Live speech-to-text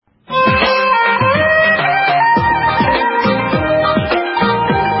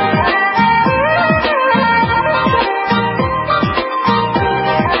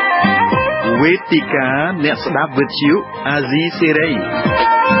Vetika អ្នកស្ដាប់វិទ្យុអាស៊ីសេរី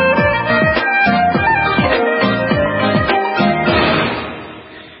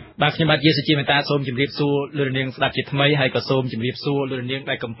បាទខ្ញុំបាទជាសុជីមេតាសូមជម្រាបសួរលោកនាងស្ដាប់ជាថ្មីហើយក៏សូមជម្រាបសួរលោកនាង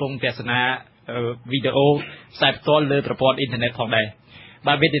ដែលកំពុងទស្សនាវីដេអូផ្សាយផ្ទាល់លើប្រព័ន្ធអ៊ីនធឺណិតផងដែរ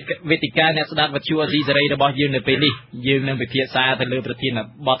បាទវេទិកាអ្នកស្ដាប់វិទ្យុអាស៊ីសេរីរបស់យើងនៅពេលនេះយើងនឹងពិភាក្សាទៅលើប្រធាន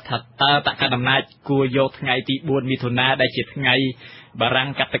បទថាតើបកណ្ដាលអំណាចគួរយកថ្ងៃទី4មិថុនាដែលជាថ្ងៃបារាំង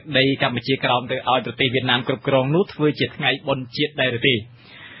កាត់ទឹកដីកម្ពុជាក្រោមទៅឲ្យប្រទេសវៀតណាមគ្រប់គ្រងនោះធ្វើជាថ្ងៃបុណ្យជាតិដែរឬទេ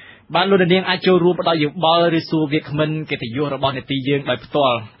បាទលោកនាងអាចចូលរួមផ្ដល់យោបល់ឬសួរវាគ្មិនកិត្តិយសរបស់នេតិយើងដោយផ្ទា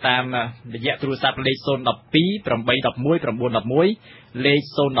ល់តាមរយៈទូរស័ព្ទលេខ012 811 911លេខ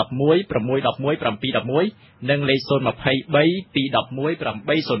011 611 711និងលេខ023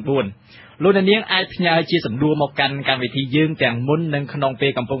 211 804លោកនាងអាចផ្ញើជាសំណួរមកកាន់កម្មវិធីយើងទាំងមុននិងក្នុងពេ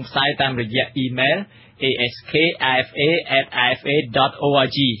លកំពុងផ្សាយតាមរយៈអ៊ីមែល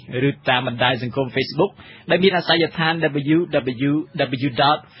askifa@ifa.org ឬតាមបណ្ដាញសង្គម Facebook ដែលមានអាសយដ្ឋាន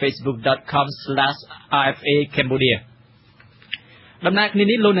www.facebook.com/rfa.cambodia ដំណើរគ្នា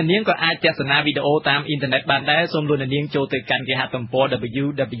នេះលោកនាងក៏អាចទស្សនាវីដេអូតាមអ៊ីនធឺណិតបានដែរសូមលោកនាងចូលទៅកាន់គេហទំព័រ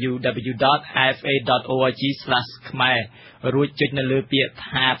www.ifa.org/khmer រួចចុចនៅលើពាក្យ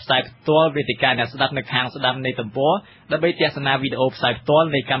ថាផ្សាយផ្ទាល់វេទិកាអ្នកស្ដាប់នៅខាងស្ដាំនៃទំព័រដើម្បីទស្សនាវីដេអូផ្សាយផ្ទាល់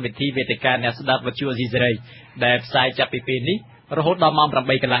នៃកម្មវិធីវេទិកាអ្នកស្ដាប់វិទ្យុអាស៊ីសេរីដែលផ្សាយចាប់ពីពេលនេះរហូតដល់ម៉ោង 8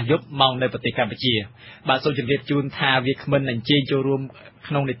 កន្លះយប់ម៉ោងនៅប្រទេសកម្ពុជាបាទសូមជម្រាបជូនថាវាគ្មិនអញ្ជើញចូលរួម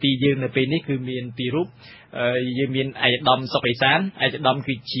ក្នុងនីតិយើងនៅពេលនេះគឺមានពីររូបយើងមានឯកឧត្តមសុកអេសានឯកឧត្តម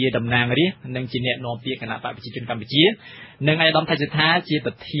គឺជាតំណាងរាស្ត្រនិងជាអ្នកនាំពាក្យគណៈបកប្រជាជនកម្ពុជានិងឯកឧត្តមថៃសិដ្ឋាជា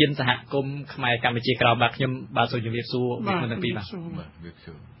ប្រធានសហគមន៍ខ្មែរកម្ពុជាក្រោមបាទខ្ញុំបាទសូមជម្រាបសួរវាគ្មិនទាំងពីរ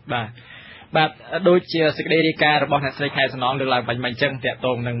បាទដូចជាសេចក្តីរាយការណ៍របស់អ្នកស្រីខែសំណងលើកឡើងបាញ់អញ្ចឹងតាក់ទ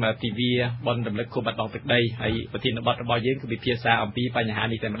ងនឹងទិវាបុណ្យរំលឹកខួបបាត់បង់ទឹកដីហើយប្រធានបទរបស់យើងគឺពិភាក្សាអំពីបញ្ហា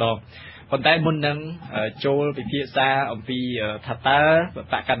នេះតែម្ដងប៉ុន្តែមុននឹងចូលពិភាក្សាអំពីថាតើ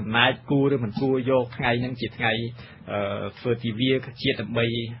បកកណ្ដាលអំណាចគួរឬមិនគួរយកថ្ងៃហ្នឹងជាថ្ងៃធ្វើទិវាជាតិដើម្បី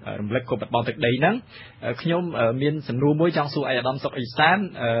រំលឹកខួបបាត់បង់ទឹកដីហ្នឹងខ្ញុំមានសំណួរមួយចង់សួរឯកឧត្តមសុកអេសាន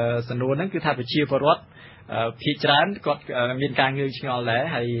សំណួរហ្នឹងគឺថាប្រជាពលរដ្ឋភាគច្រើនគាត់មានការងឿងឆ្ងល់ដែរ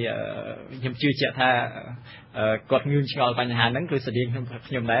ហើយខ្ញុំជឿជាក់ថាគាត់ងឿងឆ្ងល់បញ្ហាហ្នឹងគឺស្តីខ្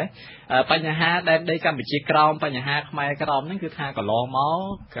ញុំដែរបញ្ហាដែលដីកម្ពុជាក្រោមបញ្ហាខ្មែរក្រោមហ្នឹងគឺថាកន្លងម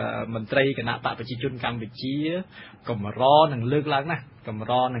កមន្ត្រីគណៈបកប្រជាជនកម្ពុជាកម្រនឹងលើកឡើងណាស់កម្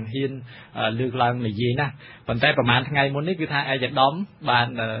រនឹងហ៊ានលើកឡើងនិយាយណាស់ប៉ុន្តែប្រហែលថ្ងៃមុននេះគឺថាឯកឧត្តមបាន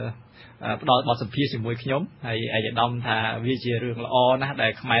ផ្ដល់បទសម្ភាសន៍ជាមួយខ្ញុំហើយឯកឧត្តមថាវាជារឿងល្អណាស់ដែ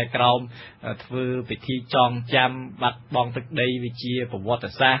លខ្មែរក្រោមធ្វើពិធីចងចាំបាត់បង់ទឹកដីវាជាប្រវត្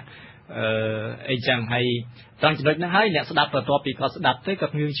តិសាស្ត្រអីចឹងហើយត្រង់ចំណុចហ្នឹងហើយអ្នកស្ដាប់បន្ទាប់ពីគាត់ស្ដាប់ទៅគា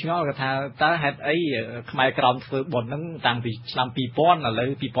ត់ងឿងឆ្ងល់គាត់ថាតើហេតុអីខ្មែរក្រោមធ្វើបុណ្យហ្នឹងតាំងពីឆ្នាំ2000ឥឡូវ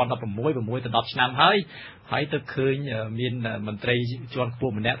2016 6ទៅ10ឆ្នាំហើយទៅឃើញមានមន្ត្រីជាន់ខ្ព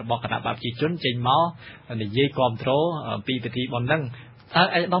ស់ម្នាក់របស់គណៈបកប្រជាជនចេញមកនិយាយគ្រប់គ្រងពីពិធីបុណ្យហ្នឹងតើឯក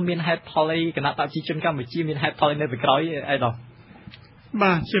ឧត្តមមានហេតុផលអីគណៈបកប្រជាជនកម្ពុជាមានហេតុផលនៅពីក្រោយឯកឧត្តម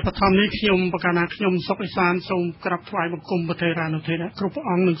បាទជាបឋមនេះខ្ញុំប្រកាសថាខ្ញុំសុកអេសានសូមក្រាបថ្វាយបង្គំប្រធារានុធិរៈគ្រប់ព្រះ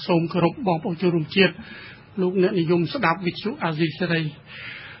អង្គនិងសូមគោរពបងប្អូនជនរួមជាតិលោកអ្នកនិយមស្ដាប់វិទ្យុអាស៊ីសេរី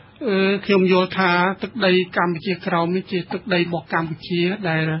ខ្ញុំយល់ថាទឹកដីកម្ពុជាក្រោមនេះជាទឹកដីរបស់កម្ពុជា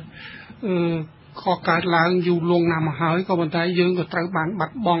ដែលខកកើតឡើងយូរលង់ណាស់មកហើយក៏ប៉ុន្តែយើងក៏ត្រូវបានបា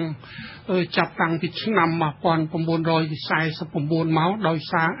ត់បង់ចាប់តាំងពីឆ្នាំ1949មកដោយ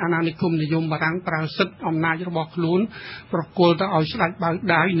សារអាណានិគមនិយមបារាំងប្រើសិទ្ធិអំណាចរបស់ខ្លួនប្រគល់ទៅឲ្យស្ដេចបើក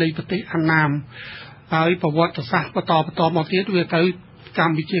ដាវនៃប្រទេសអាណាមហើយប្រវត្តិសាស្ត្របន្តមកទៀតវាទៅក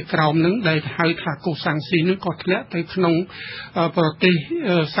ម្ពុជាក្រោមនឹងដែលហៅថាកូសាំងស៊ីនឹងក៏ធ្លាក់ទៅក្នុងប្រទេស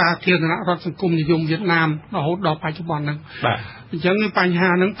សាធារណរដ្ឋសង្គមនិយមវៀតណាមរហូតដល់បច្ចុប្បន្នហ្នឹងបាទអញ្ចឹងបញ្ហា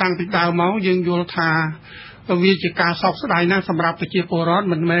ហ្នឹងតាំងពីដើមមកយើងយល់ថាវាជាការសោកស្ដាយណាស់សម្រាប់ប្រជាពលរដ្ឋ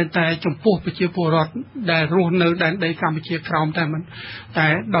មិនមែនតែចំពោះប្រជាពលរដ្ឋដែលរស់នៅដែនដីកម្ពុជាក្រោមតែមិនតែ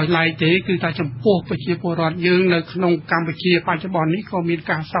ដោយឡែកទេគឺថាចំពោះប្រជាពលរដ្ឋយើងនៅក្នុងកម្ពុជាបច្ចុប្បន្ននេះក៏មាន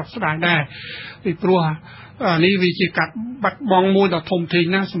ការសោកស្ដាយដែរពីព្រោះនេះវាជាការបាត់បង់មួយដ៏ធំធេង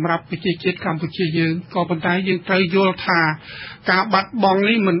ណាស់សម្រាប់ប្រជាជាតិកម្ពុជាយើងក៏ប៉ុន្តែយើងត្រូវយល់ថាការបាត់បង់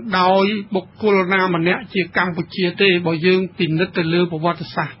នេះមិនដោយបុគ្គលណាម្នាក់ជាកម្ពុជាទេបើយើងពិនិត្យទៅលើប្រវត្តិ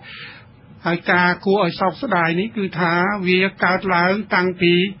សាស្ត្រហើយការគួរឲ្យសោកស្ដាយនេះគឺថាវាកើតឡើងតាំង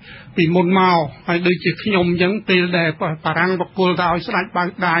ពីមុនមកហើយដូចជាខ្ញុំអញ្ចឹងពេលដែលបារាំងបកគលទៅឲ្យស្ដេចបើក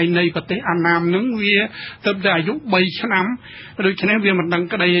ដាយនៃប្រទេសអាណាមនឹងវាទៅតែអាយុ3ឆ្នាំដូច្នេះវាមិនដឹង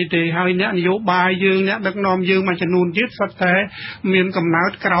ក្តីអីទេហើយអ្នកនយោបាយយើងអ្នកដឹកនាំយើងមួយចំនួនទៀតសុទ្ធតែមានកំណើ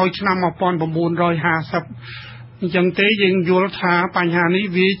តក្រោយឆ្នាំ1950អញ្ចឹងទេយើងយល់ថាបញ្ហានេះ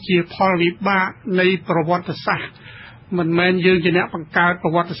វាជាផលវិបាកនៃប្រវត្តិសាស្ត្រ mình men dương chỉ nè bằng cao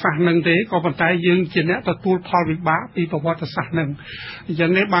bảo vật sản năng thế có vận tải dương chỉ nè tụt tua phò bị bá bị bảo vật sản năng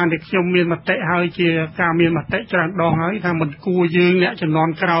chẳng lẽ ban để trong miền mặt tệ hơi chia cả miền mặt tệ tràn đòn hơi thằng mình cua dương nè chỉ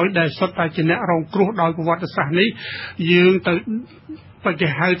non cao để xuất tại chỉ nè rong cua đòi bảo vật sản này dương từ bây giờ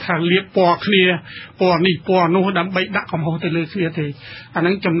hai thằng liệp bò kia bò nỉ bò nô đâm bậy đắcของ từ lưỡi kia thì anh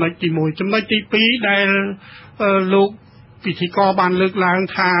ấy chấm nói chỉ mùi chấm nói tí pí đâyลูกพิธีกรบ้านเลือกลาง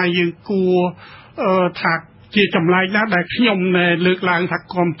ทายืนกัวถักเกี่ยจำไรนะได้ขยมในเลือกลางถัก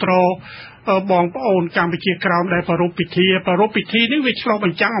คอมโตรบองประโอนการไปเกี่ยกราวได้ประรบพิธีนี่วิชเราบร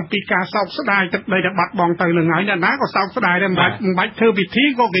รจังของปีกาเศร้าสดายแต่ในบัดบองเตยหนึ่งไงเนี่ยนะก็เศร้าสดายได้บัดเธอพิธี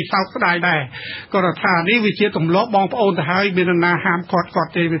ก็เกี่ยเศร้าสดายได้ก็ราคานี้วิเชียตุ่มล้อบองประโอนแต่ให้เบนนาหามกอด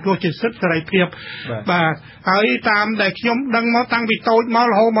เตยไปตัวจิตซึอะไรเพียบแบบไอ้ตามได้ขยมดังมาตั้งไปโตมา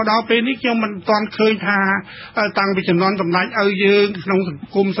โหมาดาวเป็นนี่ขยมมันตอนเคยทาตั้งไปจำนวนกำไรยืนลงสัง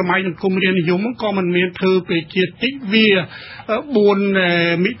คมสมัยสังคมเรียนอยู่มันก็มันมีเธอไปเกียรติเวียบุญ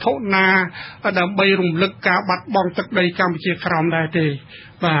มิโทนาดับใบรุ่มลึกกาบัดบองตักใดกำเชียครามได้เตะ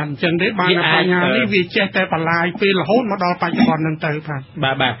บ้านจังได้บ้านปัญญานี่วิจัยแต่ปลายปีละโหดมาดอปัจจุบันนั่นเตะผ่าน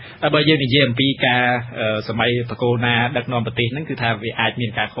บ่ใบยืนเยี่ยมปีกาสมัยตะโกนาดักนอนปฏินั่นคือทางวิอาจมี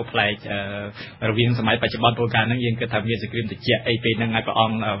การครบไหลระเวียงสมัยปัจจุบันตัวการนั่นยังคือทำเมียสกรีมติเจไอปีนั่งก็ออ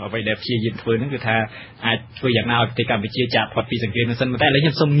งไปเดฟเชียยินฟื้นนั่นคือทางอาจช่วยอย่างน่าติการไปเชียจับพอดปีสังเกตนั่นมาแต่แล้ว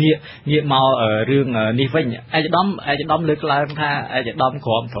ยังสมเงียมาเรื่องนี่เฟ้ยไอจะด้อมเลือกลางท่าไอจะด้อมข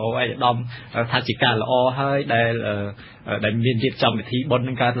อมโถไอจะด้อมทาจิการละอให้ได้มีเรียบจำวิธีบน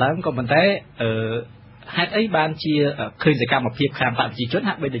การล้างก็มันแต่ให้ไอ้บ้านเชียเคยจะการมาเพียบคำตามจีจน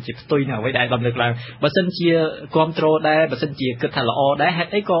หักไปเดี๋ยวจิตตุยเนี่ยไว้ได้ดำเนินการบัดเซนเชียความโตได้บัดเซนเชียเกิดทะเลาะได้ให้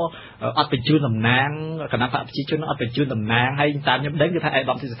ไอ้ก็อัดเป็นจุนลำนางคณะพระจีจนอัดเป็นจุนลำนางให้ตามย้ำเด้งคือไอ้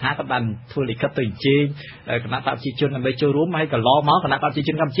ดำที่สุดท้ายกับดันทัวร์ลิขับตื่นจีคณะพระจีจนนำไปโจรูมให้กับล้อม้อคณะพระจีจ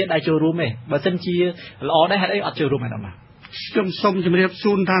นกำเชียได้โจรูมไหมบัดเซนเชียล้อได้ให้ไอ้อัดโจรูมไหมดำมาจมสมจะเรียบ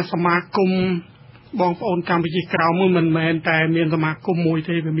ซูนทางสมาคมบองประโอนการไปจีกล่าวเมื่อมันแมนแต่เมียนสมาคมมวยเท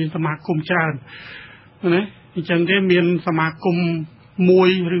เป็นเมียนสมาคมจานนะจังได้เมียนสมาคมมวย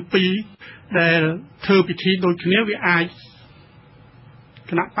หรือปีแต่เธอพิธีโดยเนี้ยวิอา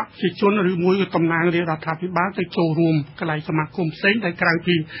คณะพระศิษย์หรือมวยตำนานเรียรัฐาภิบาลได้โจรวมกลายสมาคมเซ้งได้กลาง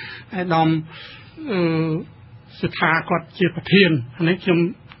ปีไอ้ดอมสุธากอดเจียประเทียนอันนี้คือ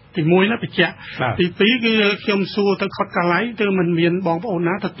ตีมวยนะไปเจาะตีปีคือเขียมสูตะขดกระไรเธอมันเมียนบองประโอนน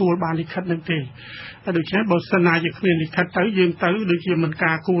ะแต่ตัวบาลิคัดนั่นเองโดยใช้บทสนาจะเคลื่อนลิคัดเต๋อยืนเต๋อโดยเขียมันก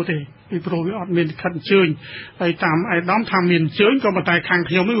ากูเตะไปโปรวิออดเมียนคัดเชิญไปตามไอ้น้องทำเมียนเชิญก็มาตายคางเ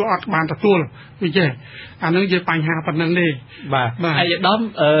ขียวไม่ว่าออดบานแต่ตัววิจัยอันนั้นจะปัญหาปัญหาเนี่ยไอ้น้อง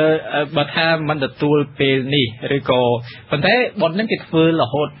บัดท่ามันแต่ตัวเป็นนี่หรือก็ปัญหาบนนั้นกิดฟื้นหล่อ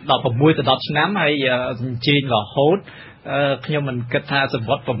โหดดอกผมมวยแต่ดอกน้ำไอ้จีนหล่อโหดขยมมันกระทาสม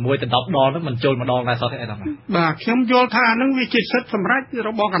บัติผมมวยแต่ดอกดอนนั้นมันโจรมาดองอะไรซอสไอ้ดำบ่าขยมโยธานั่งวิจิตรสำรัจเร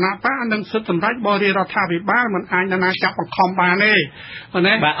าบอกกันนะป้านั่งสำรัจบริเราทาไปบ้านมันอายนาจับประคอมบานเลยมันเ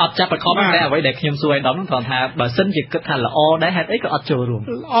นี่ยบ่าอัดจับประคอมได้ไว้เด็กขยมซวยดอกนั่งถอนทาบ่าเส้นจิกกระทาละอได้ให้ไอ้ก็อัดโจรวม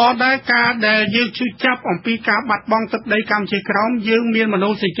ได้การได้ยืมชื่อจับองปีกาบัดบองตึกได้กำเชกร้อมยืมเมียนมโน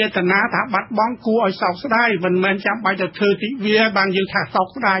สิเจตนาถ้าบัดบองกูไอ้สาวได้มันแมนจับไปจะเธอติเวียบางยืมถ้าสาว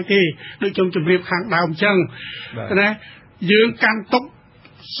ได้ที่โดยจงจุดเรียบข้างดาวจังนะยืนกันตก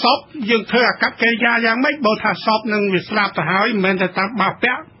ซบยืนเธอกับแกยายังไม่โบธาซบหนึ่งวิสลาบแต่หายเหมือนจะตัดบาเป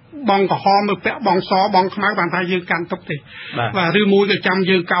ะบองกับหอมือเปะบองซอบองขมักบางทายยืนกันตกตีว่าหรือมูจะจำ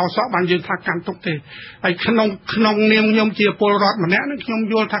ยืนเกาซอบางยืนทักกันตกตีไอ้ขนมเนียมยมเจียโปรรอดเหมือนนี้นั่นขยม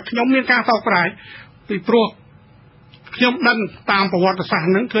โยทักขยมเนียการต่อไปตีโปรขยมดันตามประวัติศาสต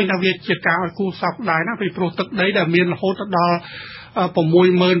ร์นั้นเคยนาเวียเจียกากูซอบได้นะไปโปรตึกได้แต่เมียนโหดดอผมมวย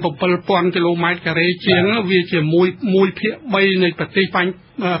เมินผมเปิลปอนกิโลเมตรกระเรเชียงวิเชียมวยเพียใบในปฏิปัน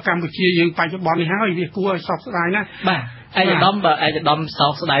กัมพูชียังไปจะบอลในห้างวิกูสอบสายนะบ้าไอ้จะดอมสอ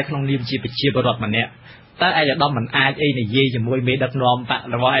บสายขนมเลียมจีไปเชียบรอดมันเนี่ยแต่ไอ้จะดอมมันอายไอ้เนี่ยเย่จะมวยเมดักนอมปะ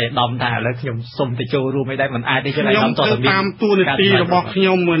แล้วว่าไอ้ดอมตาแล้วขยมสมแต่โจรู้ไม่ได้มันอายได้แค่ไหนดอมต่อตามตัวในตีเราบอกขย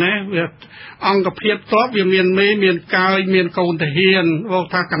มเหมือนนะอังกับเพียบซอบเวียนไม่เมียนกายเมียนโกนตะเฮียนว่า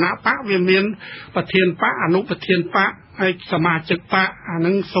ทากณะปะเวียนประเทียนปะอนุประเทียนปะไอ้สมาชิกปะอัน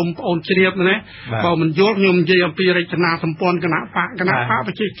นั้นสมโอนเชียบนะพอมันยกยมเยี่ยมปีไรชนะสมปนคณะปะไป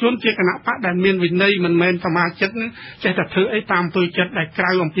เชี่ยวชวนเชี่ยคณะปะได้เมียนวินเนยมันเมนสมาชิกนะจะแต่เธอไอ้ตามตัวจัดได้กลา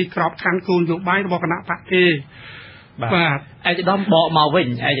ยของปีกรอบคันกูอยู่ใบบอกคณะปะเอไอ้จะดอมบอกมาวิ่ง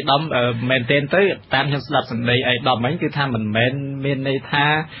ไอ้จะดอมเมนเทนเตอร์ตามชั้นสลับสันเลยไอ้ดอมมันคือท่ามันเมนในท่า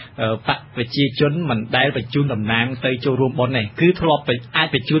ปะไปจีจนมันได้ไปจูนตำนานเตยโจรวมบอลเนี่ยคือทรอปไปไอ้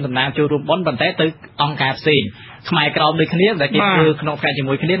ไปจูนตำนานโจรวมบอลบันเตยตึกองการสิ่งขมายกรอบเลยคณิตแต่คือขนมการจ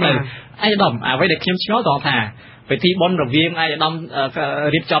มูกคณิตเลยไอ้ดอมเอาไว้เด็กเข้มช้อต่อท่าไป ពិធីបុណ្យរវាងឯកឧត្តម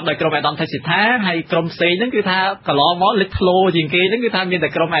រៀបចំដោយក្រុមឯកឧត្តមថៃសិដ្ឋាហើយក្រុមផ្សេងហ្នឹងគឺថាកន្លងមកលេចធ្លោជាងគេហ្នឹងគឺថាមានតែ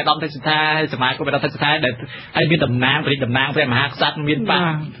ក្រុមឯកឧត្តមថៃសិដ្ឋាហើយសមាគមឯកឧត្តមថៃសិដ្ឋាដែលហើយមានតំណាងព្រះមហាក្សត្រមានប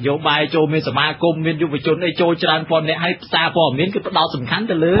កយោបាយចូលមានសមាគមមានយុវជនអីចូលច្រើនពាន់នាក់ហើយផ្សារព័ត៌មានគឺផ្ដោតសំខាន់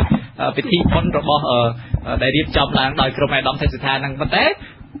ទៅលើពិធីបុណ្យរបស់ដែលរៀបចំឡើងដោយក្រុមឯកឧត្តមថៃសិដ្ឋាហ្នឹងប៉ុន្តែ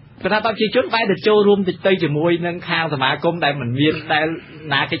គណៈបព្វជិជនបែរទៅចូលរួមទៅជាមួយនឹងខាងសមាគមដែលមិនមានដែល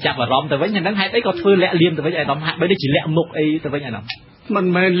ណាគេចាប់អារម្មណ៍ទៅវិញហ្នឹងហេតុអីក៏ធ្វើលាក់លៀមទៅវិញឯកឧត្តមហាក់បីដូចជាលាក់មុខអីទៅវិញឯកឧត្តមមិន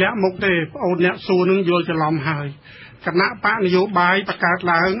មែនលាក់មុខទេបងអូនអ្នកសួរនឹងយល់ច្រឡំហើយគណៈបកនយោបាយបង្កើត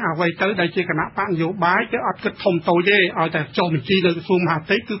ឡើងអ្វីទៅដែលជាគណៈបកនយោបាយគេអត់គិតធំតូចទេឲ្យតែចុះបញ្ជីនៅក្រសួងមហាផ្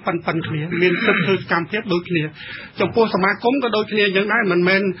ទៃគឺប៉ុនគ្នាមានសិទ្ធិធ្វើសកម្មភាពដូចគ្នាចំពោះសមាគមក៏ដូចគ្នាយ៉ាងដែរមិន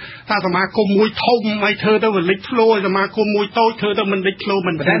មែនថាសមាគមមួយធំឲ្យធ្វើទៅវិលិចធ្លោសមាគមមួយតូចធ្វើទៅមិនលិចធ្លោ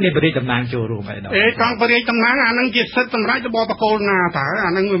មិនតែមានបរិយាតំណាងចូលរួមឯដល់កងបរិយាតំណាងអានឹងជាសិទ្ធិសម្រាប់របស់បកគលណាតើអា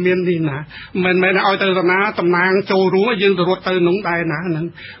នឹងវាមាននេះណាមិនមែនឲ្យទៅតំណាងចូលរួមយើងទៅរត់ទៅនោះដែរណាហ្នឹង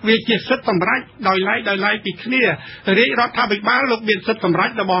វាជាសិទ្ធិសម្រាប់ដោយឡែកពីគ្នារាជរដ្ឋាភិបាលលោកមានសិទ្ធិសម្រេច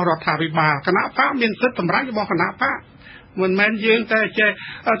របស់រដ្ឋាភិបាលគណៈបកមានសិទ្ធិសម្រេចរបស់គណៈបកមិនមែនយើងតែចេះ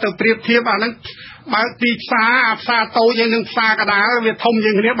ទៅប្រៀបធៀបអាហ្នឹងបើទីផ្សារតូចយើងនឹងផ្សារកដាលវាធំ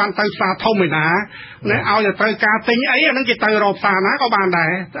ជាងគ្នាបានទៅផ្សារធំឯណាឲ្យទៅត្រូវការទិញអីអាហ្នឹងគេទៅរកផ្សារណាក៏បានដែ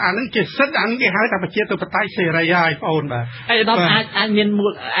រអាហ្នឹងជាសិទ្ធិអាហ្នឹងគេហៅថាប្រជាធិបតេយ្យសេរីហើយបងអូនបាទហើយដល់អាច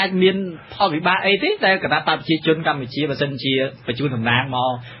មានផលវិបាកអីទេតែគណៈបព្វជិជនកម្ពុជាបើសិនជាបញ្ជូនតំណាងម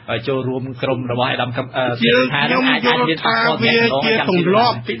កចូលរួមក្រុមរបស់ឯកឧត្តមខ្ញុំយល់ថាវាជាទម្លា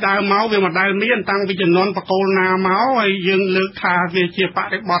ប់ពីដើមមកវាមិនដែលមានតាំងពីជំនាន់បកគលណាមកហើយយើងលើកថាវាជាប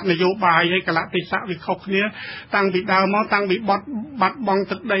រិបទនយោបាយហើយកលៈទេសៈវាខុសគ្នាតាំងពីដើមមកតាំងពីបាត់បង់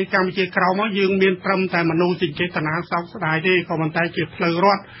ទឹកដីកម្ពុជាក្រោមមកយើងមានត្រឹមតែមនោសញ្ចេតនាសោកស្ដាយទេក៏ប៉ុន្តែជាផ្លូវរ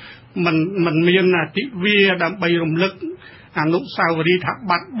ដ្ឋមិនមានទិវាដើម្បីរំលឹកអនុស្សាវរីយ៍ថា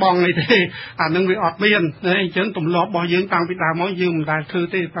បាត់បង់អីទេអានឹងវាអត់មានអញ្ចឹងទម្លាប់របស់យើងតាំងពីដើមមកយើងមិនដែលធ្វើ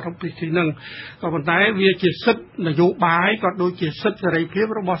ទេប្រពៃពិធីហ្នឹងក៏ប៉ុន្តែវាជាសិទ្ធិនយោបាយក៏ដូចជាសិទ្ធិសេរីភាព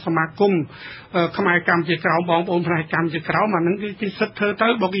របស់សមាគមខ្មែរកម្ពុជាក្រោមបងប្អូនផ្នែកកម្ពុជាក្រោមអានឹងគឺសិទ្ធិធ្វើទៅ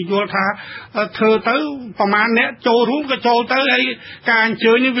បើគេយល់ថាធ្វើទៅប្រមាណអ្នកចូលរួមក៏ចូលទៅហើយការអញ្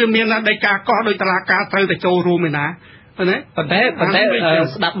ជើញនេះវាមានដីកាកោះដោយតុលាការត្រូវតែចូលរួមឯណាប៉ុន្តែ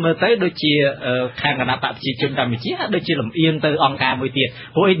ស្ដាប់មើលទៅដូចជាខាងគណៈបព្វជិជនកម្ពុជាហាក់ដូចជាលំអៀងទៅអង្គការមួយទៀត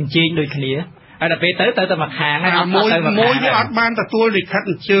ព្រោះអីអញ្ជើញដូចគ្នាហើយដល់ពេលទៅតែមកខាងហើយអត់មួយវាអត់បានទទួលលិខិត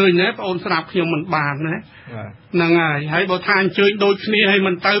អញ្ជើញណាបងអូនស្ដាប់ខ្ញុំមិនបានណាហ្នឹងហើយបើថាអញ្ជើញដូចគ្នាហើយ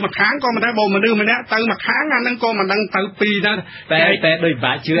មិនទៅមកខាងក៏មិនដែរបើមនុស្សម្នាក់ទៅមកខាងអាហ្នឹងក៏មិនដឹងទៅពីរដែរតែដូច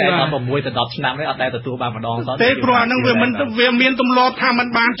បាក់ជឿឯដល់6ទៅ10ឆ្នាំនេះអត់ដែលទទួលបានម្ដងសោះទេព្រោះអាហ្នឹងវាមានទម្លាប់ថាมัน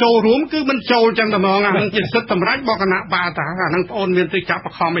បានចូលរួមគឺមិនចូលចឹងតែហ្មងអាហ្នឹងជាសិទ្ធិសម្រេចរបស់គណៈបកតាអាហ្នឹងបងអូនមានទៅចាប់ប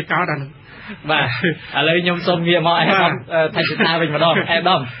ខំឲ្យកើតអាហ្នឹងបាទឥឡូវខ្ញុំសូមងាកមកឯកឧត្តមថៃសិដ្ឋាវិញម្ដងឯកឧត្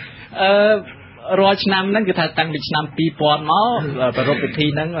តមរាល់ឆ្នាំហ្នឹងគឺថាតាំងពីឆ្នាំ2000មកប្រពៃពិធី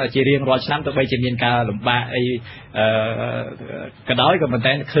ហ្នឹងជារៀងរាល់ឆ្នាំទោះបីជាមានការលំបាកអីក៏ដោយក៏ប៉ុន្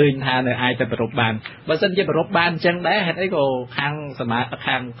តែឃើញថានៅអាចទៅប្រពៃបានបើសិនជាប្រពៃបានអញ្ចឹងដែរហេតុអីក៏ខាងសមា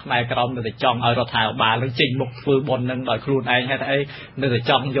ខាងផ្នែកក្រមនៅតែចង់ឲ្យរដ្ឋាភិបាលនឹងចេញមុខធ្វើបុណ្យហ្នឹងដោយខ្លួនឯងហេតុអីនៅតែ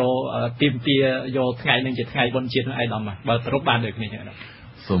ចង់យកទីមទាយកថ្ងៃហ្នឹងជាថ្ងៃបុណ្យជាតិហ្នឹងឯងបើប្រពៃបានដូចគ្នាហ្នឹង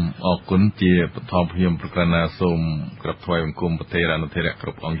សូមអរគុណជាបឋមខ្ញុំប្រកាសណាសូមក្រាបថ្វាយបង្គំប្រទេរអនុធិរៈគ្រ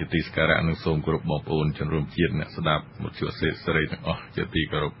ប់អង្គជាទីសក្ការៈនិងសូមគោរពបងប្អូនជនរួមជាតិអ្នកស្ដាប់មុខជាសេរីទាំងអស់ជាទី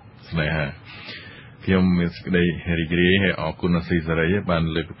គោរពស្នេហាខ្ញុំមានសេចក្តីរីករាយហើយអរគុណអសីសេរីបាន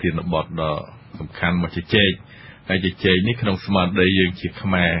លើកប្រធានបទដ៏សំខាន់មកជជែកហើយជជែកនេះក្នុងស្មារតីយើងជាខ្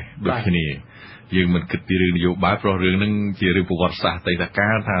មែរដូចគ្នាយើងមិនគិតពីរឿងនយោបាយព្រោះរឿងហ្នឹងជារឿងប្រវត្តិសាស្ត្រតែ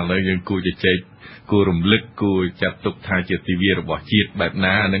កាលថាឥឡូវយើងគួរជជែកគួររំលឹកគួរចាត់ទុកថាជាទិវារបស់ជាតិបែប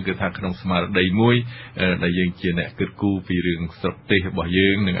ណាហ្នឹងគឺថាក្នុងស្មារតីមួយដែលយើងជាអ្នកគិតគូរពីរឿងស្រុកទេសរបស់យើ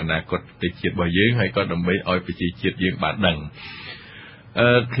ងនិងអនាគតប្រទេសជាតិរបស់យើងហើយក៏ដើម្បីឲ្យប្រជាជាតិយើងបានដឹង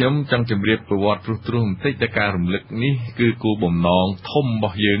ខ្ញុំចង់ជម្រាបប្រវត្តិទ្រុសបន្តិចតែការរំលឹកនេះគឺគោលបំណងធំរប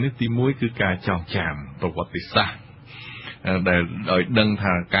ស់យើងនេះទី1គឺការចងចាំប្រវត្តិសាស្ត្រដែលឲ្យដឹង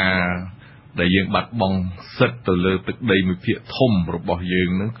ថាការដែលយើងបាត់បង់សិទ្ធិទៅលើទឹកដីមួយភាគធំរបស់យើង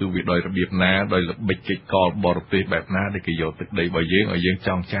ហ្នឹងគឺវាដោយរបៀបណាដោយល្បិចកិច្ចកលបរទេសបែបណាដែលគេយកទឹកដីរបស់យើងឲ្យយើងច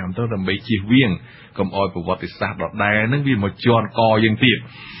ងចាំទៅដើម្បីជៀសវាងកុំឲ្យប្រវត្តិសាស្ត្រដដែលហ្នឹងវាមកជន់កយើងទៀត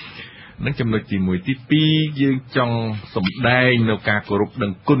នឹងចំណុចទី1ទី2យើងចង់សម្ដែងនៅការគោរពដឹ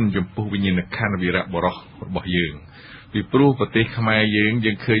ងគុណចំពោះវិញ្ញាណក្ខន្ធវីរបុរសរបស់យើងពីព្រោះប្រទេសខ្មែរយើង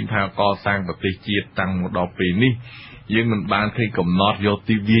ឃើញថាកសាងប្រទេសជាតិតាំងមកដល់ពេលនេះយើងមិនបានឃើញកំណត់យក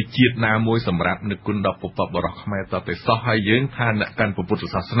ទិវាជាតិណាមួយសម្រាប់នឹកគុណដល់ពុទ្ធបរិសខ្មែរតទៅសោះហើយយើងថាអ្នកកាន់ពុទ្ធ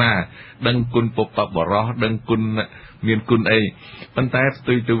សាសនាដឹងគុណពុទ្ធបរិសដឹងគុណមានគុណអីប៉ុន្តែផ្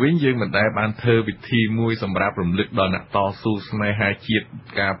ទុយទៅវិញយើងមិនដែលបានធ្វើពិធីមួយសម្រាប់រំលឹកដល់អ្នកតស៊ូស្នេហាជាតិ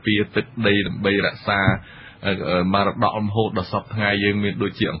ការពារទឹកដីដើម្បីរក្សា មរតកមហូតដល់សពថ្ងៃយើងមានដូ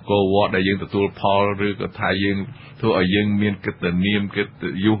ចជាអង្គរវត្តដែលយើងទទួលផលឬក៏ថាយើងធ្វើឲ្យយើងមានកិត្តិនាមកិត្តិ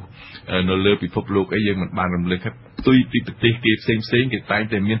យសនៅលើពិភពលោកអីយើងមិនបានរំលឹកហើយផ្ទុយពីប្រទេសគេផ្សេងគេតែង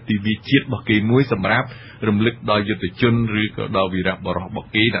តែមានទិវាជាតិរបស់គេមួយសម្រាប់រំលឹកដល់យុទ្ធជនឬក៏ដល់វីរៈបុរសរបស់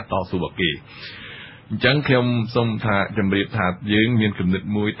គេអ្នកតស៊ូរបស់គេអញ្ចឹងខ្ញុំសូមថាជម្រាបថាយើងមានគំនិត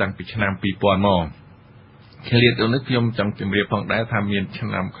មួយតាំងពីឆ្នាំ2000មកឃ្លាតនេះខ្ញុំចង់ជម្រាបផងដែរថាមានក្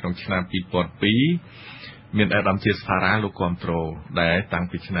នុងឆ្នាំ2002មានអាដាមជាស្ថារាលោកគ្រប់ត្រូលដែលតាំង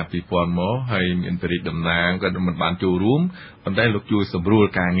ពីឆ្នាំ2000មកហើយមានបរិយាតំណាងក៏មិនបានចូលរួមប៉ុន្តែលោកជួយសម្រួល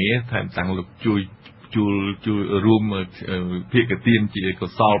ការងារថែមទាំងលោកជួយរួមភាគទានជាកុ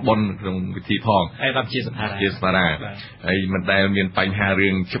សលបុណ្យក្នុងវិធីផងអាដាមជាស្ថារាហើយមិនដែលមានបញ្ហារឿ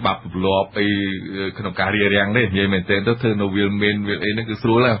ងច្បាប់ទម្លាប់អីក្នុងការរៀបរៀងទេនិយាយមែនទេទៅធ្វើនៅវាលមានវាលអីហ្នឹងគឺស្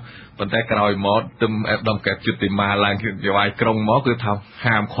រួលហើយប៉ុន្តែក្រោយមកទឹមអាដាមកែបយុតិមាឡើងជាវាយក្រុងមកគឺថា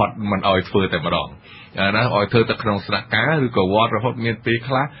ហាមឃាត់មិនឲ្យធ្វើតែម្ដងណាឲ្យធ្វើតែក្នុងស្នាក់ការឬក៏វត្តរហូតមានពេល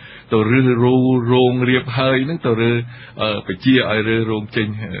ខ្លះទៅរឺរោងរៀបហើយហ្នឹងទៅរើបជាឲ្យរើរោងចេញ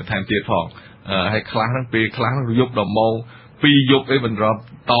ថែមទៀតផងហើយខ្លះហ្នឹងពេលខ្លះយប់ដល់ម៉ោង2យប់អីបន្ទាប់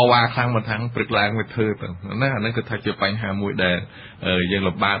តវ៉ាខ្លាំងមកខាងព្រឹកឡើងមកធ្វើទៅណាអាហ្នឹងគឺថាជាបញ្ហាមួយដែលយើង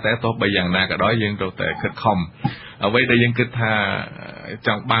លំបាកតែទោះបីយ៉ាងណាក៏ដោយយើងត្រូវតែខិតខំអ្វីដែលយើងគិតថាច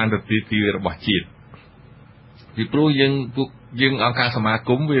ង់បានទៅទីរបស់ជាតិពីព្រោះយើងអង្គការសមា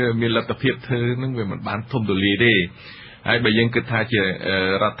គមវាមានលទ្ធភាពធ្វើនឹងវាមិនបានធំទូលាយទេហើយបើយើងគិតថាជារ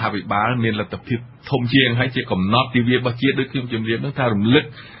ដ្ឋាភិបាលមានលទ្ធភាពធំជាងហើយជាកំណត់ទិវារបស់ជាតិដូចខ្ញុំជម្រាបនឹងថារំលឹក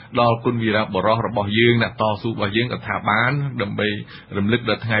ដល់គុណវីរៈបុរសរបស់យើងអ្នកតស៊ូរបស់យើងក៏ថាបានដើម្បីរំលឹក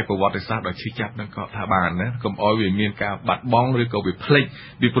ដល់ថ្ងៃប្រវត្តិសាស្ត្រដ៏ឈឺចាប់នឹងក៏ថាបានណាកុំឲ្យវាមានការបាត់បង់ឬក៏វាភ្លេច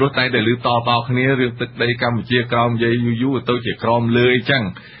ពីព្រោះតែឮតគ្នារឿងទឹកដីកម្ពុជាក្រោមនិយាយយូរទៅជាក្រោមលើអីចឹង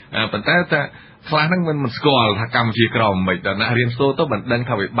ប៉ុន្តែថាខ្លះហ្នឹងមិនស្គាល់ថាកម្ពុជាក្រមមិនដល់ណារៀនសូត្រទៅមិនដឹង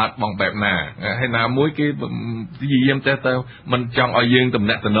ថាវាបាត់បង់បែបណាហើយណាមួយគេព្យាយាមតែមិនចង់ឲ្យយើងតំ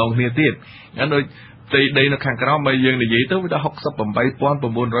ណាក់តំណងគ្នាទៀតដូចផ្ទៃដីនៅខាងក្រោមបើយើងនិយាយទៅវាដល់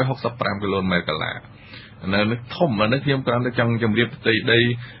 68,965 គីឡូម៉ែត្រកន្លះនៅធំអានេះខ្ញុំគ្រាន់តែចង់ជម្រាបផ្ទៃដី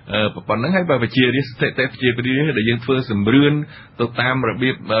ប៉ុណ្្នឹងហើយបើវិជារាស្ត្រស្ថិតិវិជារាស្ត្រដែលយើងធ្វើសម្រឿនទៅតាមរបៀ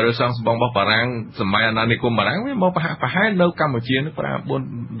បរសងសម្បងរបស់បារាំងសម័យអាណានិគមបារាំងវាមកប្រហែលនៅកម្ពុជានឹង5 10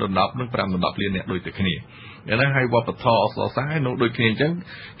លានអ្នកដូចតែគ្នាណាហើយវប្បធម៌អក្សរសាស្ត្រនៅដូចគ្នាអញ្ចឹង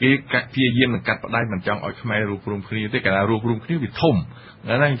គេព្យាយាមនឹងកាត់ផ្ដាច់មិនចង់ឲ្យខ្មែររួបរวมគ្នាទេកាលរួបរวมគ្នាវាធំ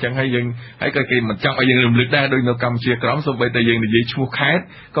ណាអញ្ចឹងហើយយើងហើយក៏គេមិនចង់ឲ្យយើងរំលឹកដែរដូចនៅកម្ពុជាក្រមសូម្បីតែយើងនិយាយឈ្មោះខេត្ត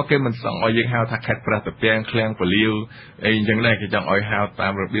ក៏គេមិនចង់ឲ្យយើងហៅថាខេត្តប្រះតាពាំងឃ្លាំងពលាវអីអញ្ចឹងដែរគេចង់ឲ្យហៅតា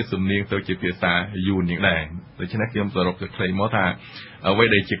មរបៀបសំនៀងទៅជាភាសាយួនយ៉ាងដែរដូច្នេះខ្ញុំសរុបទៅខ្លីមកថាអ្វី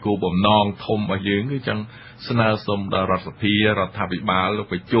ដែលជាគោលបំណងធំរបស់យើងគឺចង់ស្នើសុំដល់រដ្ឋសភារដ្ឋាភិបាលលោក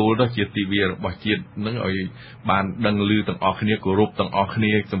បញ្ចូលដល់ជាទិវារបស់ជាតិនឹងឲ្យបានដឹងឮទាំងអស់គ្នាគោរពទាំងអស់គ្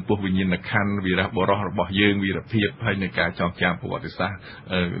នាចំពោះវិញ្ញាណក្ខន្ធវីរៈបុរសរបស់យើងវីរភាពហើយនៃការចងចាំប្រវត្តិសាស្ត្រ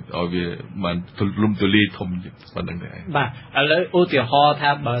ឲ្យវាបានលំទូលាយធំប៉ុណ្្នឹងដែរបាទឥឡូវឧទាហរណ៍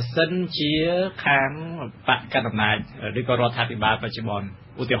ថាបើសិនជាខាងបកកណ្ដាលអំណាចឬក៏រដ្ឋាភិបាលបច្ចុប្បន្ន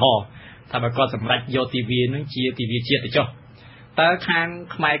ឧទាហរណ៍ថាបើគាត់សម្រេចយកទិវានឹងជាទិវាជាតិទៅចុះតើខាង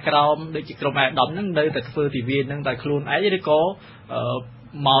ខ្មែរក្រមដូចជាក្រុមអាដាមហ្នឹងនៅតែធ្វើទិវាហ្នឹងដោយខ្លួនឯងឬក៏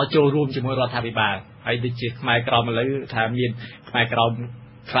មកចូលរួមជាមួយរដ្ឋាភិបាលហើយដូចជាខ្មែរក្រមឥឡូវថាមានខ្មែរក្រម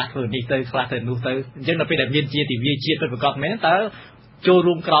ខ្លះធ្វើនេះទៅខ្លះទៅនោះទៅអញ្ចឹងដល់ពេលដែលមានជាទិវាជាតិពិតប្រាកដមែនតើចូល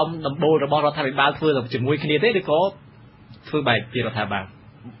រួមក្រមដំបូលរបស់រដ្ឋាភិបាលធ្វើជាមួយគ្នាទេឬក៏ធ្វើបែបពីរដ្ឋាភិបាល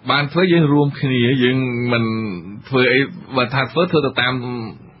បានធ្វើយើងរួមគ្នាយើងមិនធ្វើអីបើថាធ្វើទៅតាម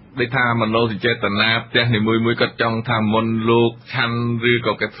ដូចថាមនោសញ្ចេតនាផ្ទះនីមួយគាត់ចង់ថាមុនលោកឆាន់ឬ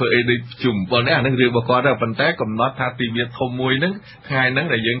ក៏គាត់ធ្វើអីដូចជុំប៉ុណ្ណេះអានឹងរឿងរបស់គាត់ដែរប៉ុន្តែកំណត់ថាទិវាធំមួយហ្នឹងថ្ងៃហ្នឹង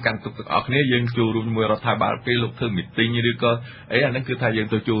ដែលយើងកាន់ទុកទាំងអស់គ្នាយើងចូលរួមជាមួយរដ្ឋាភិបាលពេលលោកធ្វើមីទីងឬក៏អីអាហ្នឹងគឺថាយើង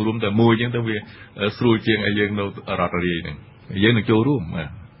ទៅចូលរួមតែមួយអញ្ចឹងទៅវាស្រួលជាងឲ្យយើងនៅរដ្ឋរាយហ្នឹងយើងនឹងចូលរួម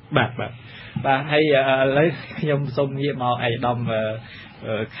បាទហើយឥឡូវខ្ញុំសូមងាកមកឯកឧត្តម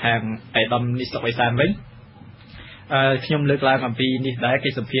ខាងឯកឧត្តមនេះស្រុកបៃសានវិញខ្ញុំលើកឡើងអំពីនេះដែរគេ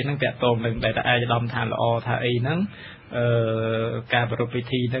សម្ភាសន៍នឹងតាក់ទងនឹងដែលតែឯកឧត្តមថាល្អថាអីហ្នឹងការប្រពៃពិ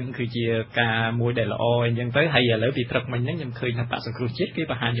ធីហ្នឹងគឺជាការមួយដែលល្អអញ្ចឹងទៅហើយឥឡូវពីព្រឹកមិញហ្នឹងខ្ញុំឃើញថាបក្សសង្គ្រោះជាតិគេ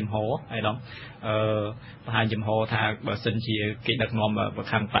បង្ហាញចំហឯកឧត្តមបង្ហាញចំហថាបើសិនជាគេដឹកនាំ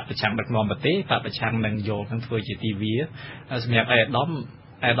ខាងបកប្រឆាំងដឹកនាំប្រទេសបកប្រឆាំងនឹងយកនឹងធ្វើជាទិវាសម្រាប់ឯកឧត្តម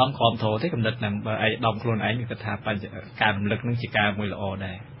គ្រប់គ្រងទេកំណត់នឹងបើឯកឧត្តមខ្លួនឯងគាត់ថាការរំលឹកនឹងជាការមួយល្អ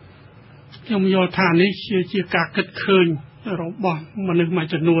ដែរខ្ញុំយល់ថានេះជាការគិតឃើញរបស់មនុស្សមួយ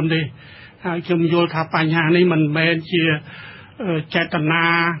ចំនួនទេហើយខ្ញុំយល់ថាបញ្ហានេះមិនមែនជាចេតនា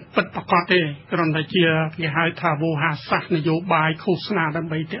ពិតប្រាកដទេគ្រាន់តែជាគេហៅថាវោហារសាស្ត្រនយោបាយឃោសនាដើ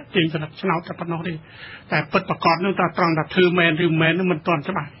ម្បីទាក់ទាញស្លឹកឆ្នោតតែប៉ុណ្ណោះទេតែពិតប្រាកដនោះថាត្រង់ថាធ្វើមែនឬមិនមែននោះមិនទាន់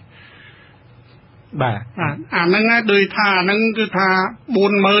ច្បាស់ បាទអាហ្នឹងដោយថាអាហ្នឹងគឺថា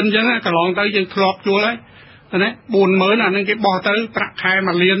 40000 អញ្ចឹងកន្លងទៅយើងធ្លាប់ជួលហើយណា 40000 អាហ្នឹងគេបោះទៅប្រាក់ខែ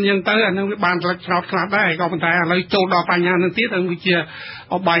1លានអញ្ចឹងទៅអាហ្នឹងវាបានផលិតឆ្នោតខ្លះដែរក៏ប៉ុន្តែឥឡូវចូលដល់បញ្ហាហ្នឹងទៀតហ្នឹងវាជា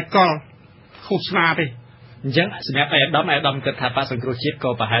អបាយកលឃោសនាទេអញ្ចឹងសម្រាប់អាដាមគិតថាបកសង្គ្រោះជាតិក៏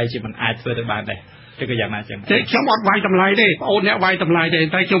ប្រហែលជាមិនអាចធ្វើទៅបានដែរឬក៏យ៉ាងណាចឹងទេខ្ញុំអត់វាយតម្លៃទេបងអូនអ្នកវាយតម្លៃទេ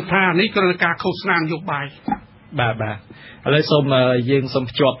តែខ្ញុំថានេះគ្រាន់តែការឃោសនានយោបាយបាទឥឡូវសូមយើងសូម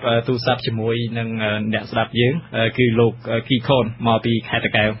ភ្ជាប់ទូរស័ព្ទជាមួយនឹងអ្នកស្ដាប់យើងគឺលោកគីខុនមកពីខេត្ត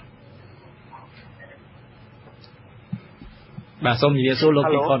តាកែវបាទសូមនិយាយសួរលោក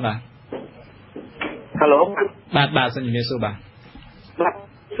គីខុនបាទ Hello បាទសូមនិយាយសួរបាទ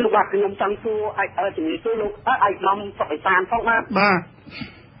គឺបាទខ្ញុំចង់សួរជំរាបសួរលោកឯកឧត្តមសុខអេសានផងបាទ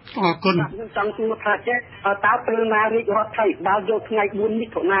អរគុណខ្ញុំចង់សួរថាចេះតើពេលណារាជរដ្ឋាភិបាលយកថ្ងៃ4មិ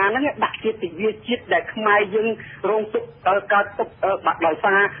ថុនាហ្នឹងដាក់ជាទិវាជាតិដែលខ្មែរយើងរងទុក្ខកើតទុក្ខបាត់ដោយ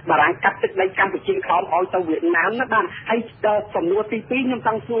សារបារាំងកាត់ទឹកដីកម្ពុជាក្រោមឲ្យទៅវៀតណាមណាបាទហើយសំណួរទី2ខ្ញុំច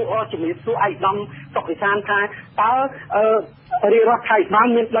ង់សួរជំរាបសួរឯកឧត្តមសុខអេសានថាតើរាជរដ្ឋាភិបាល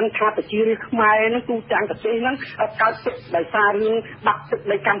មានដឹងថាប្រជារាស្ត្រខ្មែរនឹងទូទាំងប្រទេសហ្នឹងកើតទុក្ខដោយសាររឿងបាត់ទឹក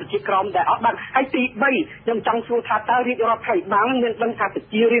ដីកម្ពុជាក្រោមដែលអត់បានហើយទី3ខ្ញុំចង់សួរថាតើរាជរដ្ឋាភិបាលមានដឹងថាប្រ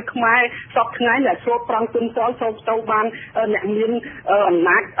ជារាស្ត្រខ្មែរសពថ្ងៃដែលចូលប្រងទុនសល់ចូលទៅបានអ្នកមានអំ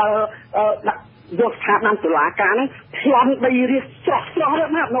ណាចដាក់យកស្ថាប័នតុលាការហ្នឹងឆ្លងដីរាស្ត្រស្រស់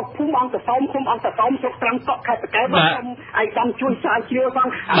ណាស់នៅភូមិអង្គសោមស្រុកត្រាំកក់ខេត្តតាកែវបាទខ្ញុំឯកឧត្តមជួយស្រាវជ្រាវផង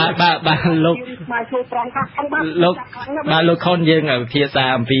បាទលោកខ្មែរចូលប្រងកាផងបាទលោកខុនយើងវិភាសា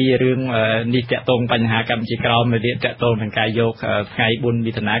អំពីរឿងនេះតាក់ទងបញ្ហាកម្ពុជាក្រោមវាតាក់ទងនឹងការយកថ្ងៃ4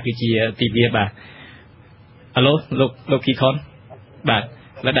មិថុនាគឺជាទិវាបាទហៅលោកគីខុនបាទ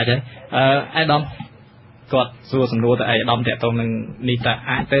លើដាច់ហើយអាដាមគាត់សួរសំណួរទៅអាដាមតាក់ទងនឹងនេះតើ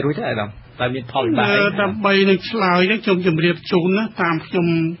អាចទៅរួចទេអាដាមតែមានផលវិបាកដើម្បីនឹងឆ្លើយខ្ញុំជម្រាបជូនណាតាមខ្ញុំ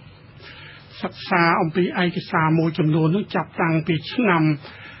សិក្សាអំពីឯកសារមួយចំនួននោះចាប់តាំងពីឆ្នាំ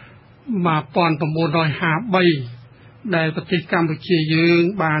1953ដែលប្រទេសកម្ពុជាយើង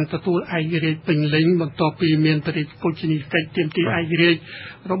បានទទួលឯករាជ្យពេញលេញបន្ទាប់ពីមានបរិយាកាសជានិច្ចទាមទារឯករាជ្យ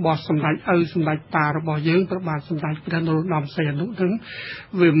របស់សម្ដេចឪសម្ដេចតារបស់យើងព្រះបាទសម្ដេចព្រះនរោត្តមសីហនុនឹង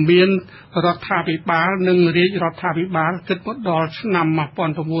វាមានរដ្ឋាភិបាលនិងរាជរដ្ឋាភិបាលគិតមកដល់ឆ្នាំ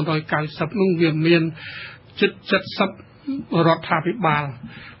1990នោះវាមានជិត70រដ្ឋាភិបាល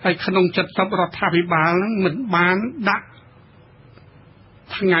ហើយក្នុង70រដ្ឋាភិបាលហ្នឹងមិនបានដាក់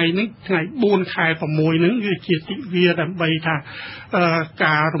ថ្ងៃនេះថ្ងៃ4ខែ6ហ្នឹងវាជាទិវាដើម្បីថា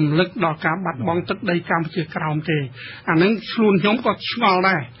ការរំលឹកដល់ការបាត់បង់ទឹកដីកម្ពុជាក្រោមទេអាហ្នឹងខ្លួនខ្ញុំក៏ឆ្ងល់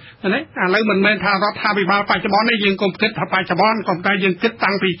ដែរណាឥឡូវមិនមែនថារដ្ឋាភិបាលបច្ចុប្បន្ននេះយើងកុំគិតថាបច្ចុប្បន្នក៏តែយើងគិត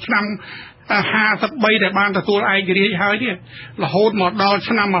តាំងពីឆ្នាំ53ដែលបានទទួលឯករាជ្យហើយនេះរហូតមកដល់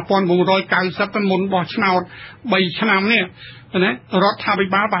ឆ្នាំ1990មុនបោះឆ្នោត3ឆ្នាំនេះណារដ្ឋាភិ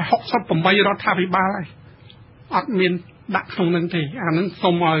បាលបែ68រដ្ឋាភិបាលហើយអត់មានដាក់ក្នុងនឹងទេអានឹងសូ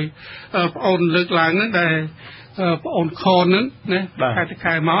មឲ្យបងអូនលើកឡើងហ្នឹងដែលបងអូនខនហ្នឹងណាតែត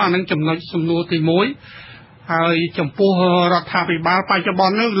កែមកអានឹងចំណុចសំណួរទី1ហើយចំពោះរដ្ឋាភិបាលបច្ចុប្ប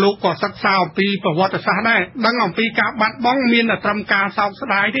ន្ននេះលោកក៏សិក្សាអំពីប្រវត្តិសាស្ត្រដែរដឹងអំពីការបាត់បង់មានតែត្រឹមការសោកស្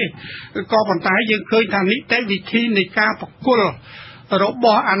ដាយទេក៏ប៉ុន្តែយើងឃើញថានីតិវិធីនៃការប្រគល់រប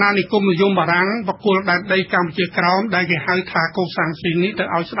ស់អាណានិគមនិយមបារាំងប្រគល់ដែនដីកម្ពុជាក្រោមដែលគេហៅថាកូសាំងស៊ីននេះទៅ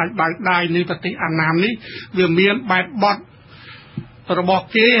ឲ្យស្ដេចបើកដាយនៃប្រទេសអាណាមនេះវាមានបែបបទរបស់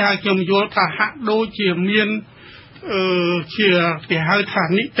គេហើយខ្ញុំយល់ថាហាក់ដូចជាមានជាគេហៅថា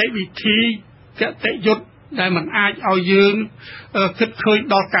នីតិវិធីកតិយុត្តដែលมันអាចឲ្យយើងគិតឃើញ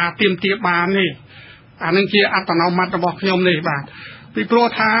ដល់ការទៀមទាបានទេអានឹងជាអត្តនោម័តរបស់ខ្ញុំនេះបាទពីព្រោះ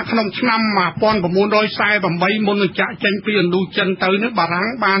ថាក្នុងឆ្នាំ1948មុននឹងចាក់ចេញពីឥណ្ឌូចិនទៅនេះបារាំង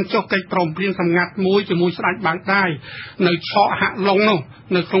បានចុះកិច្ចព្រមព្រៀងសម្ងាត់មួយជាមួយស្ដេចបើកដាយនៅឆកហាក់ឡុងនោះ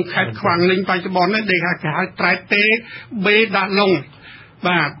នៅក្នុងខេត្តខ្វាំងលិញបច្ចុប្បន្ននេះគេហៅត្រែតទេបេដាឡុង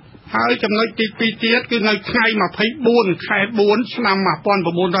បាទហើយចំណុចទី2ទៀតគឺនៅថ្ងៃ24ខែ4ឆ្នាំ1949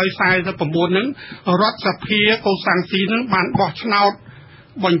ហ្នឹងរដ្ឋសភាកូសាំងស៊ីននឹងបានបោះឆ្នោត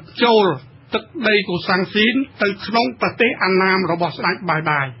បញ្ចូលទឹកដីកូសាំងស៊ីនទៅក្នុងប្រទេសអាណាមរបស់ស្ដេចបើក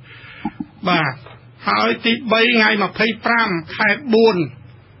ដាយបាទហើយទី3ថ្ងៃ25ខែ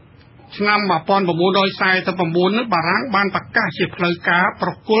4ឆ្នាំ1949នេះបារាំងបានប្រកាសជាផ្លូវការប្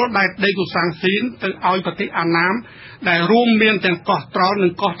រគល់ដែនដីកូសាំងស៊ីនទៅឲ្យប្រទេសអាណាមដែលរួមមានទាំងកោះត្រល់និ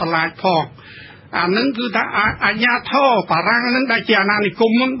ងកោះតឡាចផងអានឹងគឺថាអាជ្ញាធរបារាំងនឹងដែលជាអាណានិគ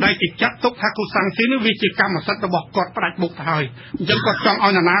មនឹងដែលគេចាត់ទុកថាកូសាំងស៊ីននេះវាជាកម្មសិទ្ធិរបស់គាត់ផ្ដាច់មុខទៅហើយអញ្ចឹងគាត់ចង់ឲ្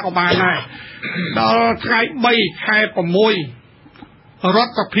យណាក៏បានដែរដល់ថ្ងៃ3ខែ6រ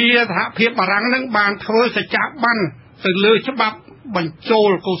ដ្ឋសភាសហភាពបារាំងនឹងបានធ្វើសច្ចាប័នទៅលើច្បាប់បញ្ចូល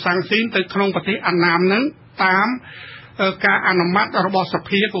កូសាំងស៊ីនទៅក្នុងប្រទេសអាណាមនឹងតាម ការអនុម័តរបស់ស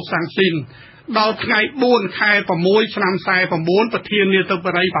ភាកុសាំងស៊ីនដល់ថ្ងៃ4ខែ6ឆ្នាំ49ប្រធានាធិប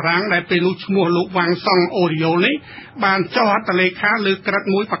តីបារាំងដែលពេលនោះឈ្មោះលោកវ៉ាងសុងអូរីយ៉ូលនេះបានចុះហត្ថលេខាលើក្រឹត្យ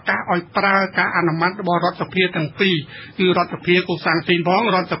មួយប្រកាសឲ្យប្រើការអនុម័តរបស់រដ្ឋសភាទាំងពីរគឺរដ្ឋសភាកុសាំងស៊ីនផង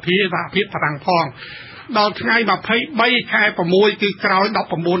រដ្ឋសភាសហភាពបារាំងផងដល់ថ្ងៃ23ខែ6គឺក្រោយ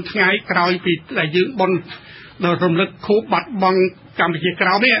19ថ្ងៃក្រោយពីដែលយើងបន់រំលឹកខួបបាត់បង់កម្ពុជាក្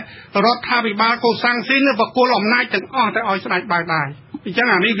រោមនេះរដ្ឋាភិបាលកូសាំងស៊ីនបកគលអំណាចទាំងអស់ទៅឲ្យស្ដេចបាយដែរអញ្ចឹង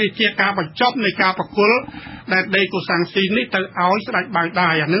អានេះវាជាការបញ្ចប់នៃការបកគលដែលដីកូសាំងស៊ីននេះទៅឲ្យស្ដេចបាយដែ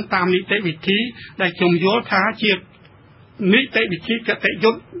រអានឹងតាមនីតិវិធីដែលខ្ញុំយល់ថាជានីតិវិធីកត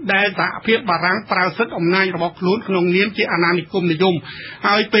យុត្តដែលសហភាពបារាំងប្រើសិទ្ធិអំណាចរបស់ខ្លួនក្នុងនាមជាអាណានិគមនិយម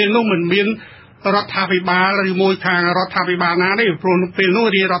ហើយពេលនោះមិនមានរដ្ឋាភិបាលឬមួយខាងរដ្ឋាភិបាលណាទេព្រោះពេលនោះ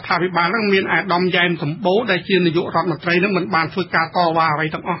រាជរដ្ឋាភិបាលហ្នឹងមានអាដាមយ៉ែមសម្បូរដែលជានាយករដ្ឋមន្ត្រីហ្នឹងមិនបានធ្វើការតវ៉ាអ្វី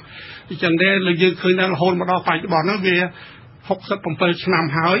ទាំងអស់អញ្ចឹងដែរយើងឃើញថារហូតមកដល់បច្ចុប្បន្នហ្នឹងវា67ឆ្នាំ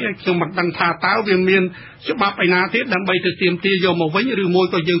ហើយខ្ញុំមិនដឹងថាតើវាមានច្បាប់ឯណាទៀតដើម្បីទៅទាមទារយកមកវិញឬមួយ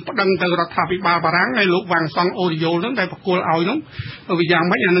ក៏យើងប្តឹងទៅរដ្ឋាភិបាលបារាំងហើយលោកវ៉ាងសុងអូរីយ៉ូលហ្នឹងដែលបកគលឲ្យហ្នឹងវាយ៉ាង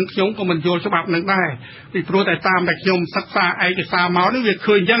ម៉េចអានឹងខ្ញុំក៏មិនយល់ច្បាប់នឹងដែរពីព្រោះតែតាមតែខ្ញុំសិក្សាឯកសារមកនេះវា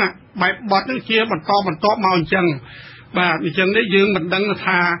ឃើញអញ្ចឹងបែបបត់នេះជាបន្តមកអញ្ចឹងបាទអញ្ចឹងនេះយើងមិនដឹង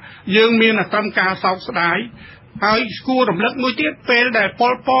ថាយើងមានតែត្រឹមការសោកស្ដាយហើយគួររំលឹកមួយទៀតពេលដែលប៉ុ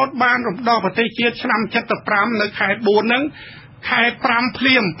លពតបានរំដោះប្រទេសជាតិឆ្នាំ75នៅខែ4ហ្នឹងខែ5ភ្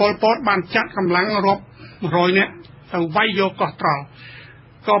លាមប៉ុលពតបានចាត់កម្លាំងរាប់100នាក់ទៅវាយយកកោះត្រល់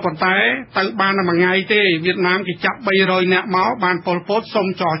ក៏ប៉ុន្តែទៅបានតែមួយថ្ងៃទេវៀតណាមគេចាប់300នាក់មកបានប៉ុលពតសុំ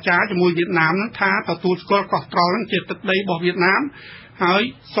ចរចាជាមួយវៀតណាមហ្នឹងថាទទួលស្គាល់កោះត្រល់ហ្នឹងជាទឹកដីរបស់វៀតណាមហើយ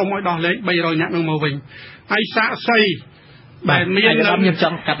សូមឲ្យដោះលែង300នាក់នឹងមកវិញហើយសាកសីដែលមានខ្ញុំច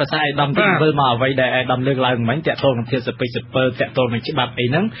ង់កាត់ភាសាអៃដាមទៅមើលមកអ្វីដែលអៃដាមលើកឡើងមិញតាក់ទងនឹងភាសាពីសិពើតាក់ទងនឹងច្បាប់អី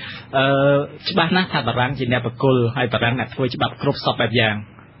ហ្នឹងច្បាស់ណាស់ថាបារាំងជាអ្នកបកគលហើយបារាំងអ្នកធ្វើច្បាប់គ្រប់សពបែបយ៉ាង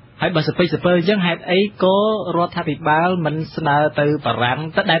ហើយបើសិពើអញ្ចឹងហេតុអីក៏រដ្ឋាភិបាលមិនស្នើទៅបារាំង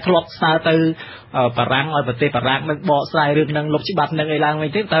តែដែលធ្លាប់ស្នើទៅបារាំងឲ្យប្រទេសបារាំងនឹងបកស្រាយរឿងនឹងលុបច្បាប់នឹងអីឡើងវិញ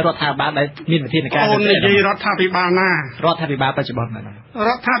ទេតែរដ្ឋាភិបាលដែលមានវិធានការអូននិយាយរដ្ឋាភិបាលណារដ្ឋាភិបាលបច្ចុប្បន្នរ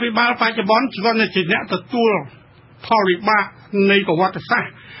ដ្ឋាភិបាលបច្ចុប្បន្នជាអ្នកទទួលផលវិបាកនៃប្រវត្តិសាស្ត្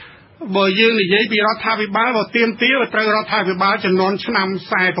របើយើងនិយាយពីរដ្ឋាភិបាលបើទៀមទាត្រូវរដ្ឋាភិបាលចំនួនឆ្នាំ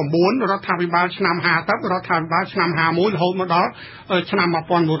49រដ្ឋាភិបាលឆ្នាំ50រដ្ឋាភិបាលឆ្នាំ51រហូតមកដល់ឆ្នាំ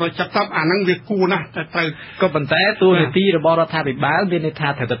1970អាហ្នឹងវាគួរណាស់តែត្រូវក៏ប៉ុន្តែតួនាទីរបស់រដ្ឋាភិបាលមានន័យថា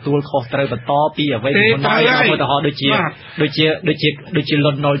ត្រូវទទួលខុសត្រូវបន្តពីអ្វីដែលមុនហើយឧទាហរណ៍ដូចជា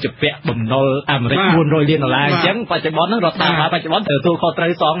លុនណុលជាពាក់បំណុលអាមេរិក$400 លានអញ្ចឹងបច្ចុប្បន្នហ្នឹងរដ្ឋាភិបាលបច្ចុប្បន្នត្រូវទទួលខុសត្រូ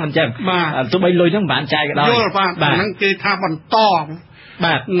វសងអញ្ចឹងទោះបីលុយហ្នឹងមិនបានចាយក៏ដោយបាទហ្នឹងគេថាបន្ត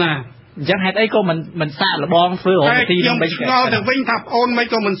បាទណាអញ្ចឹងហេតុអីក៏មិនសាកល្បងធ្វើរហូតទីខ្ញុំឆ្ងល់ទៅវិញថាប្អូនមិន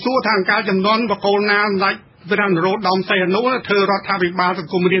ក៏មិនសួរថាការចំនួនបកគលណាសម្ដេចព្រះនរោត្តមសីហនុធ្វើរដ្ឋាភិបាលស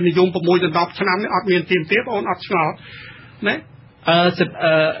ង្គមរាស្ត្រនិយម6ដល់10ឆ្នាំនេះអត់មានទៀមទាប្អូនអត់ឆ្ងល់ណាឯក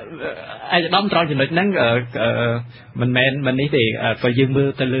ឧត្តមត្រង់ចំណុចហ្នឹងមិនមែននេះទេក៏យើងមើល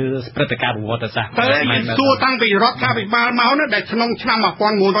ទៅលើព្រឹត្តិការណ៍ប្រវត្តិសាស្ត្រតែសួរតាំងពីរដ្ឋាភិបាលមកណាដែលក្នុងឆ្នាំ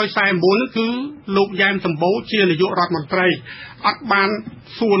1949គឺលោកយ៉ែមសម្បូរជានាយករដ្ឋមន្ត្រីអត់បាន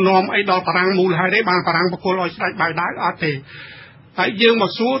សួរនាំអីដល់បារាំងមូលហេតុទេបានបារាំងបកគលឲ្យស្ដេចបាយដែរអត់ទេហើយយើងម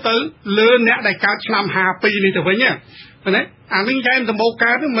កសួរទៅលើអ្នកដែលកើតឆ្នាំ52នេះទៅវិញណាអានេះយ៉ែមសម្បូរ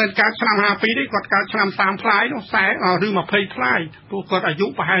កើតមិនមែនកើតឆ្នាំ52ទេគាត់កើតឆ្នាំ30ផ្លាយនោះ40ឬ20ផ្លាយព្រោះគាត់អាយុ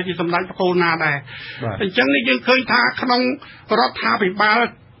ប្រហែលជាសម្ដេចបកគលណាដែរអញ្ចឹងនេះយើងឃើញថាក្នុងរដ្ឋាភិបាល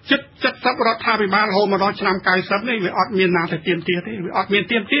70រដ្ឋាភិបាលរហូតមកដល់ឆ្នាំ90នេះវាអត់មានណាទៅទៀមទាទេវាអត់មាន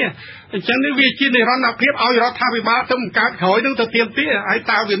ទៀមទាអញ្ចឹងនេះវាជានិរន្តរភាពឲ្យរដ្ឋាភិបាលទៅបង្កើតក្រោយនឹងទៅទៀមទាហើយ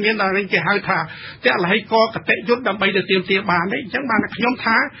តើវាមានតែគេហៅថាតលហិកកតយុទ្ធដើម្បីទៅទៀមទាបានទេអញ្ចឹងបានខ្ញុំ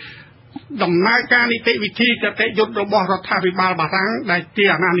ថាដំណើរការនីតិវិធីកតយុទ្ធរបស់រដ្ឋាភិបាលបារាំងដែលជា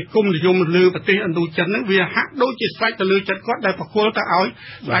អាណានិគមនិយមលើប្រទេសឥណ្ឌូចិនហ្នឹងវាហាក់ដូចជាស្រេចទៅលើចិត្តគាត់ដែលបកគលទៅឲ្យ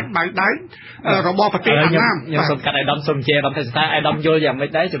ស្ដេចបាយដៃរបស់ប្រទេសអាណាមខ្ញុំសូមកាត់អាដាមសូមជារដ្ឋាភិបាលអាដាមយល់យ៉ាងម៉េ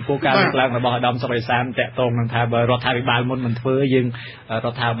ចដែរចំពោះការលើកឡើងរបស់អាដាមសុកអេសានតាក់ទងនឹងថាបើរដ្ឋាភិបាលមុនមិនធ្វើយើងរ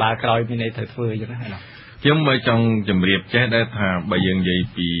ដ្ឋាភិបាលក្រោយមានន័យត្រូវធ្វើអញ្ចឹងណាខ្ញុំមកចង់ជម្រាបចេះដែរថាបើយើងនិយាយ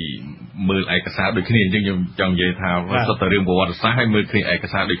ពីមើលឯកសារដូចគ្នាអញ្ចឹងខ្ញុំចង់និយាយថាសុទ្ធតែរឿងប្រវត្តិសាស្ត្រហើយមើលឃើញឯក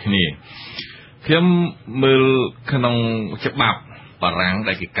សារដូចគ្នាខ្ញុំមើលក្នុងច្បាប់បារាំង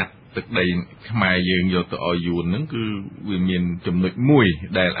ដែលគេកាត់ទឹកដីខ្មែរយើងយកទៅឲ្យយួនហ្នឹងគឺវាមានចំណុចមួយ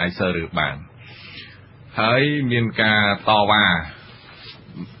ដែលអាចសើរើបានហើយមានការតវ៉ា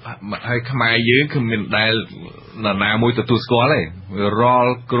ហើយខ្មែរយើងគឺមានដែលណាមួយទទួលស្គាល់ទេរា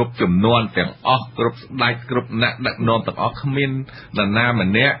ល់គ្រប់ចំនួនទាំងអស់គ្រប់ស្ដេចគ្រប់អ្នកដឹកនាំទាំងអស់គ្មានណាម្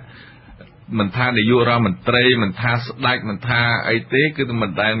នាក់ មិនថានាយករដ្ឋមន្ត្រីមិនថាស្ដេចមិនថាអីទេគឺមិន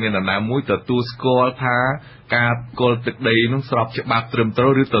ដែលមានដំណើរមួយទទួលស្គាល់ថាការគល់ទឹកដីនោះស្របច្បាប់ត្រឹមត្រូ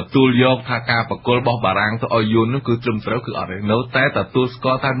វឬទទួលយកថាការប្រគល់របស់បារាំងទៅឲ្យយួននោះគឺត្រឹមត្រូវគឺអត់ទេនៅតែទទួលស្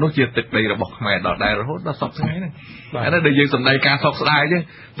គាល់ថានោះជាទឹកដីរបស់ខ្មែរដល់ដែររហូតដល់សពថ្ងៃហ្នឹងអានេះដែលយើងសម្ដែងការសោកស្ដាយទេ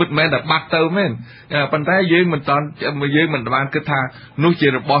ពិតមែនតែបាត់ទៅមែនប៉ុន្តែយើងមិនបានគិតថានោះជា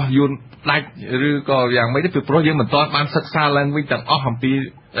របស់យួនដាច់ឬក៏យ៉ាងម៉េចទេពីព្រោះយើងមិនទាន់បានសិក្សាឡើងវិញទាំងអស់អំពី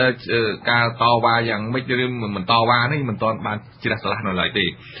ការតវ៉ាយ៉ាងម៉េចឬមិនតវ៉ានេះមិនទាន់បានជ្រះស្រឡះនៅឡើយទេ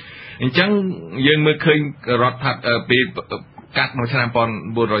អញ្ចឹងយើងមើលឃើញរដ្ឋពេលកាត់នៅឆ្នាំ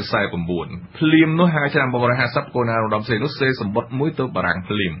1949ភ្លាមនោះហើយឆ្នាំ1950កូនណារឧត្តមសេនីនោះសេសម្បត្តិមួយទៅបារាំង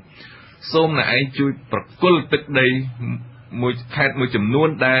ភ្លាមសូមអ្នកឯងជួយប្រគល់ទឹកដីមួយខេត្តមួយចំនួន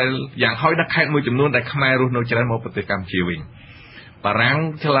ដែលយ៉ាងហោចណាស់ខេត្តមួយចំនួនដែលខ្មែររស់នៅច្រើនមកប្រទេសកម្ពុជាវិញបារាំង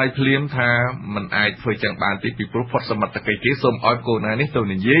ឆ្លើយភ្លាមថាมันអាចធ្វើចឹងបានទេពីព្រោះផុតសមត្ថកិច្ចគេសូមឲ្យកូនណានេះទៅ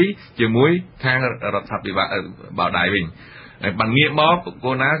និយាយជាមួយខាងរដ្ឋាភិបាលបៅដៃវិញហើយបានងាកមក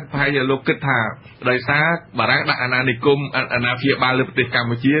កូនណាប្រហែលជាលោកគិតថាដោយសារបារាំងដាក់អាណានិគមអាណាព្យាបាលលើប្រទេសកម្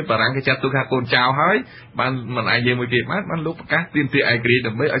ពុជាបារាំងគេចាត់ទុកថាកូនចៅហើយបានមិនអាចនិយាយមួយទៀតបានលោកប្រកាសទាមទារឯករាជ្យ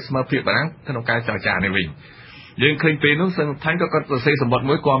ដើម្បីឲ្យស្មើភាពបារាំងក្នុងការចរចានេះវិញយើងឃើញពេលនោះសឹងថាញ់ក៏គាត់សរសេរសម្បត្តិ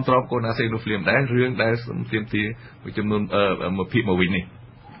មួយគាំទ្រកូនណាសេនូហ្វ្លាមដែររឿងដែលទាមទារមួយចំនួនមួយភាពមកវិញនេះ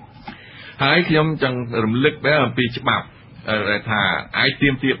ហើយខ្ញុំចង់រំលឹកដែរអំពីច្បាប់ថាអាចទា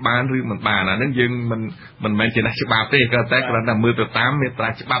មទារបានឬមិនបានអានឹងយើងមិនមែនជាអ្នកច្បាប់ទេក៏តែគ្រាន់តែមើលទៅតាមមាត្រា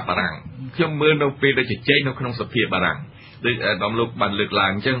ច្បាប់បារាំងខ្ញុំមើលនៅពេលដែលជជែកនៅក្នុងសភាបារាំងដូចអាដាមលោកបានលើកឡើ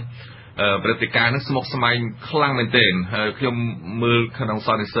ងអញ្ចឹងព្រឹត្តិការណ៍នេះស្មុគស្មាញខ្លាំងមែនទែនខ្ញុំមើលក្នុងស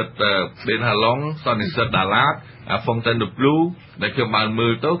ន្និសីទបេនហាឡុងសន្និសីទដាឡាតហ្វុងតិនដឺប្លូដែលខ្ញុំបានមើ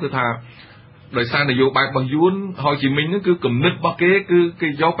លទៅគឺថាដោយសារនយោបាយរបស់យួនហូជីមីញនោះគឺគំនិតរបស់គេគឺគេ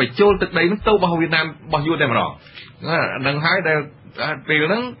យកបញ្ចូលទឹកដីនោះទៅរបស់វៀតណាមរបស់យួនតែម្ដងហ្នឹងហើយដែលពេល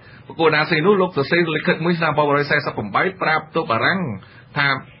ហ្នឹងប្រគល់ណាសេនោះលោកសរសេរលិខិតមួយឆ្នាំ1948ប្រាប់ទៅបារាំងថា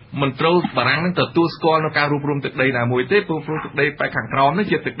មិនត្រូវបារាំងនឹងទទួលស្គាល់នៅការរួបរวมទឹកដីណាមួយទេព្រោះទឹកដីបែកខាងក្រោមនេះ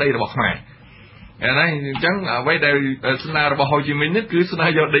ជាទឹកដីរបស់ខ្មែរហ្នឹងអញ្ចឹងអ្វីដែលស្នើរបស់ហូជីមីញនេះគឺស្នើ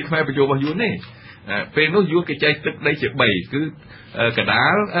យកដីខ្មែរបញ្ចូលរបស់យួននេះពេលនោះយួនគេចែកទឹកដីជា3គឺកដា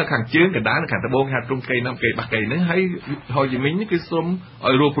លខាងជើងកដាលនិងខាងត្បូងគេហៅទ្រង់កេណាំកេបាក់កេហ្នឹងហើយហូជីមីញនេះគឺសូម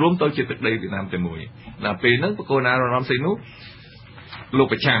ឲ្យរួបរวมទៅជាទឹកដីវៀតណាមតែមួយដល់ពេលហ្នឹងបកូនណារណមសេនោះលោក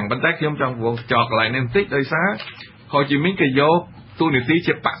ប្រឆាំងប៉ុន្តែខ្ញុំចង់វងចោលកន្លែងនេះបន្តិចដោយសារហូជីមីញគេយកទូនីតិ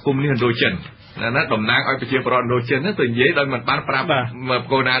ជាបកគុំនេះឥណ្ឌូចិនណាតំណាងឲ្យប្រជាពលរដ្ឋឥណ្ឌូចិនទៅនិយាយដោយមិនបានប្រាប់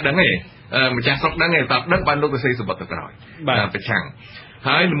កូនណាដឹងទេម្ចាស់ស្រុកដឹងទេតែដឹងបានលោកទៅសេសម្បត្តិទៅក្រោយប្រឆាំង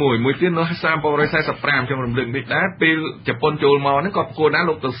ហើយមួយទៀតនៅ1945ខ្ញុំរំលឹកនេះដែរពេលជប៉ុនចូលមកហ្នឹងក៏គួរណា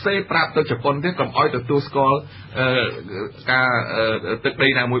លោកទៅសេប្រាប់ទៅជប៉ុនទៀតកុំឲ្យទទួលស្គាល់ការទឹកដី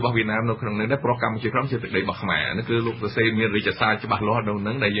ណាមួយរបស់វៀតណាមនៅក្នុងនេះដែរព្រោះកម្ពុជាក្រមជាទឹកដីរបស់ខ្មែរនេះគឺលោកទៅសេមានរាជសារច្បាស់លាស់នៅហ្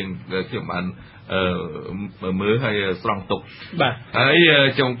នឹងដែលយើងខ្ញុំបានមើលហើយស្រង់ទុកបាទហើយ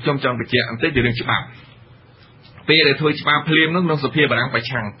ខ្ញុំចង់បញ្ជាក់បន្តិចពីរឿងច្បាប់ពេលដែលធ្វើច្បាប់ភ្លាមនោះក្នុងសភាបារាំងប្រ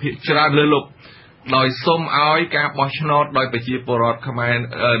ឆាំងភាគច្រើនលើលោកដោយសូមឲ្យការបោះឆ្នោតដោយប្រជាពលរដ្ឋខ្មែរ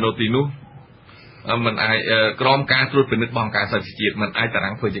នៅទីនោះมันអាចក្រមការត្រួតពិនិត្យរបស់អង្គការសហជីវជាតិมันអាចតារា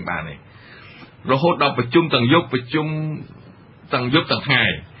ងធ្វើជាបានទេរហូតដល់ប្រជុំទាំងយប់ប្រជុំទាំងយប់ទាំងថ្ងៃ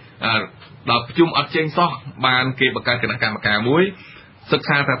ដល់ប្រជុំអត់ចេញសោះបានគេបង្កើតគណៈកម្មការមួយសិក្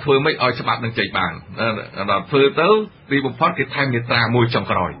សាថាធ្វើម៉េចឲ្យច្បាប់នឹងចេញបានដល់ធ្វើទៅទីបំផុតគេថែមមាត្រាមួយចុង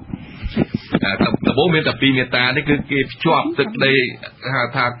ក្រោយដំបូងមានតែ2មាត្រានេះគឺគេភ្ជាប់ទឹកដី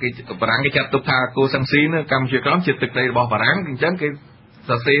ថាគេបារាំងគេចាត់ទុកថាកូសាំងស៊ីនៅកម្ពុជាក្រោមជាទឹកដីរបស់បារាំងអញ្ចឹងគេ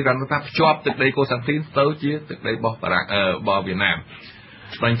សរសេរrằngថាភ្ជាប់ទឹកដីកូសាំងស៊ីទៅជាទឹកដីរបស់បារាំងរបស់វៀតណាម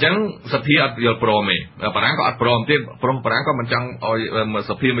តែអញ្ចឹងសភាអត់យល់ព្រមទេបារាំងក៏អត់ព្រមទៀតព្រោះបារាំងក៏មិនចង់ឲ្យ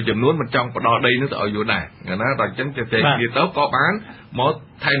សភាមួយចំនួនមិនចង់ផ្ដល់ដីនោះទៅឲ្យយួនដែរណាតែអញ្ចឹងគេទៅក៏បានមក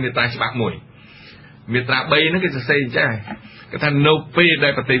ថែមមាត្រាច្បាប់មួយមាត្រា3ហ្នឹងគេសរសេរអញ្ចឹងគេថានៅពេលដែ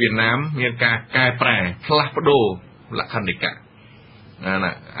លប្រទេសវៀតណាមមានការកែប្រែផ្លាស់ប្ដូរលក្ខន្តិកៈ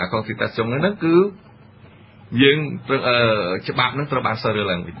ណាអាកងស៊ីតាសុងហ្នឹងគឺយើងច្បាប់ហ្នឹងត្រូវបានសររើ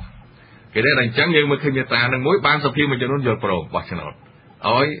ឡើងវិញគេថាអញ្ចឹងយើងមើលឃើញមាត្រាហ្នឹងមួយបានសភាមួយចំនួនយល់ព្រមបោះឆ្នោត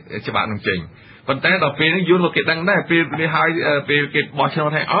ឲ្យច្បាប់ហ្នឹងចេញប៉ុន្តែដល់ពេលហ្នឹងយល់គេដឹងដែរពេលនេះហើយពេលគេបោះឆ្នោត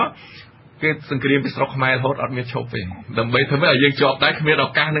ឲ្យអស់គេសង្គ្រាមពីស្រុកខ្មែររហូតអត់មានឈប់ទេដើម្បីធ្វើឲ្យយើងជាប់ដែរគ្មានឱ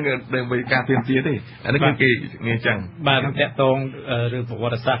កាសនឹងដើម្បីការទាមទារទេអានេះគឺគេងាយចឹងបាទនឹងតាក់ទងរឿងប្រវ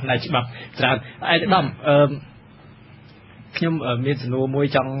ត្តិសាស្ត្រនៃច្បាប់ច្រើនឯកឧត្តមខ្ញុំមានសំណួរមួយ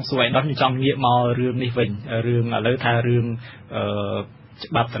ចង់សួរឯកឧត្តមខ្ញុំចង់ងាកមករឿងនេះវិញរឿងឥឡូវថារឿង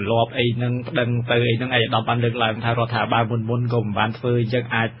ច្បាប់ទម្លាប់អីហ្នឹងប្តឹងទៅអីហ្នឹងឯកឧត្តមបានលើកឡើងថារដ្ឋាភិបាលមុនក៏មិនបានធ្វើអញ្ចឹង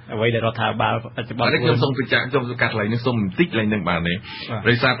អាចអ្វីដែលរដ្ឋាភិបាលបច្ចុប្បន្នខ្ញុំសូមបញ្ជាក់ខ្ញុំកាត់កន្លែងនេះសូមបន្តិចកន្លែងហ្នឹងបានទេ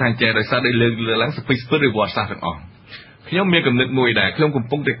ដោយសារថាចេះដោយសារដែលលើកឡើងស្ពីស្ពឺឬវត្តសាស្ត្រទាំងអស់ ខ្ញុំមានកំណត់មួយដែរខ្ញុំកំ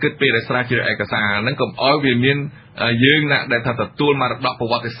ពុងតែគិតពីរស្រាវជ្រាវឯកសារហ្នឹងកុំអោយវាមានយើងណាដែលថាទទួលមរតកប្រ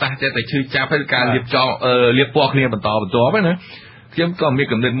វត្តិសាស្ត្រចេះតែឈឺចាប់ហើយការលៀបចោលលៀបពណ៌គ្នាបន្តហ្នឹងណាខ្ញុំក៏មាន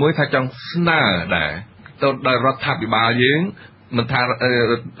កំណត់មួយថាចង់ស្នើដែរទៅដល់រដ្ឋាភិបាលយើងមិនថារ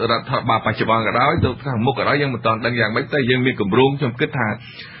ដ្ឋាភិបាលបច្ចុប្បន្នក៏ដោយទៅខាងមុខក៏ដោយយើងមិនទាន់ដឹងយ៉ាងម៉េចតែយើងមានគម្រោងខ្ញុំគិតថា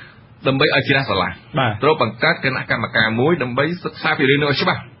ដើម្បីឲ្យជ្រះស្រឡះត្រូវបង្កើតគណៈកម្មការមួយដើម្បីសិក្សាពីរឿងនេះឲ្យច្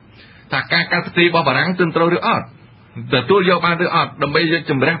បាស់ថាការកាត់ផ្ទៃរបស់បារាំងទើបត្រូវឬអត់ទទួលយកបានឬអត់ដើម្បីយក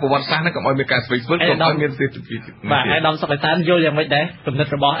ជំរះប្រវត្តិសាស្ត្រហ្នឹងកុំឲ្យមានការស្វែងស្វែងកុំឲ្យមានសិទ្ធិបាទអាយដាមសុកឯតានយល់យ៉ាងម៉េចដែរគំនិត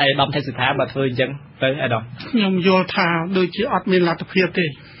របស់អាយដាមថេសិដ្ឋាបើធ្វើអញ្ចឹងទៅអាយដាមខ្ញុំយល់ថាដូចជាអត់មានលទ្ធភាពទេ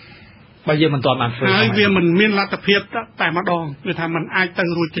បើយើងមិនទាន់បានធ្វើហើយវាមិនមានលទ្ធភាពតែម្ដងគឺថាมันអាចទៅ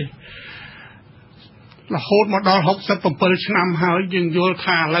រួចទេរហូតមកដល់67ឆ្នាំហើយយើងយល់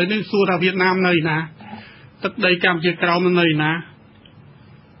ថាឥឡូវនេះសួរថាវៀតណាមនៅណាទឹកដីកម្ពុជាក្រោមនៅណា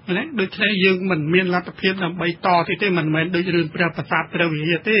ណាដូចតែយើងមិនមានលទ្ធភាពដើម្បីតទៀតទេមិនមែនដូចរឿងព្រះប្រាសាទព្រះវិ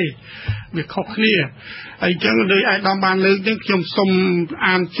ហារទេវាខុសគ្នាហើយអញ្ចឹងដោយអាយដាមបានលើកចឹងខ្ញុំសូម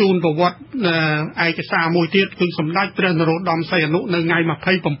អានជូនប្រវត្តិឯកសារមួយទៀតគឺសម្ដេចព្រះនរោត្តមសីហនុនៅថ្ងៃ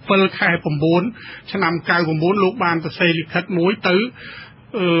27ខែ9ឆ្នាំ99លោកបានសរសេរលិខិតមួយទៅ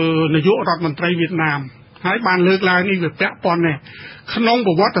នាយករដ្ឋមន្ត្រីវៀតណាមហើយបានលើកឡើងនេះវាពាក់ព័ន្ធនេះក្នុង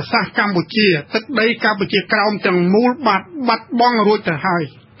ប្រវត្តិសាស្ត្រកម្ពុជាទឹកដីកម្ពុជាក្រោមទាំងមូលបាត់បង់រួចទៅហើយ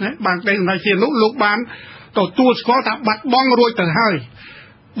ណាបានតែសម្ដេចសីហនុលោកបានទទួលស្គាល់ថាបាត់បង់រួចទៅហើយ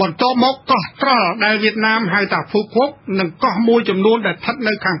បន្ទាប់មកកោះត្រល់ដែលវៀតណាមហៅថាភូខុកនិងកោះមួយចំនួនដែលស្ថិត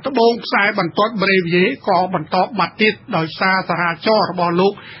នៅខាងត្បូងខ្សែបន្ទាត់ប្រេវីយេក៏បន្តបាត់ទៀតដោយសារចរាចរណ៍របស់លោ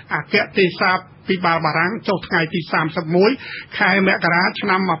កអគ្គទេសាភិបាលបារាំងចុះថ្ងៃទី31ខែមករាឆ្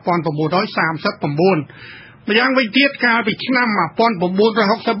នាំ1939ម្យ៉ាងវិញទៀតកាលពីឆ្នាំ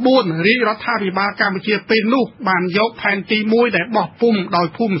1964រាជរដ្ឋាភិបាលកម្ពុជាពេលនោះបានយកផែនទីមួយដែលបោះពុម្ពដោយ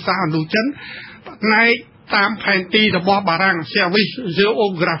ភូមិសាស្ត្រអនុចិនផ្នែកតាមផែនទីរបស់បារាំង Service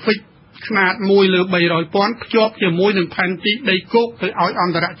Geographic ខ្នាត1 លើ 300,000 ភ្ជាប់ជាមួយនឹងផែនទីដីគោកទៅឲ្យអ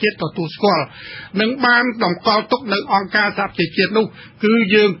ន្តរជាតិទទួលស្គាល់និងបានតម្កល់ទុកនៅអង្គការសហប្រជាជាតិនោះគឺ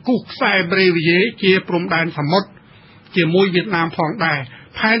យើងគូសខ្សែប្រេវីយេជាព្រំដែនសមុទ្រជាមួយវៀតណាមផងដែរ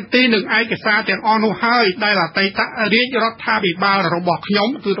ផែនទីនឹងឯកសារទាំងអស់នោះហើយដែលអតីតរាជរដ្ឋាភិបាលរបស់ខ្ញុំ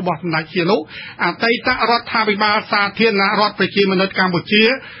គឺរបស់សម្ដេចសីហនុអតីតរដ្ឋាភិបាលសាធារណរដ្ឋប្រជាមានិតកម្ពុជា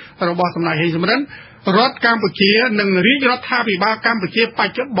របស់សម្ដេចហេងសំរិនរដ្ឋកម្ពុជានិងរាជរដ្ឋាភិបាលកម្ពុជាប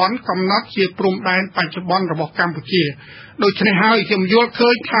ច្ចុប្បន្នកំណត់ជាព្រំដែនបច្ចុប្បន្នរបស់កម្ពុជាដូច្នេះហើយខ្ញុំយល់ឃើ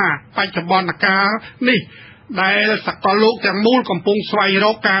ញថាបច្ចុប្បន្នកាលនេះដែលសកលលោកទាំងមូលកំពុងស្វែងរ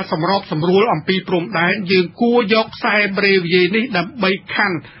កការសម្របសម្រួលអំពីព្រំដែនយើងគួរយកខ្សែប្រេវីយេនេះដើម្បីខ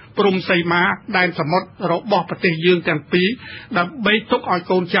ណ្ឌព្រំសីមាដែនសមុទ្ររបស់ប្រទេសយើងទាំងពីរដើម្បីទុកឲ្យ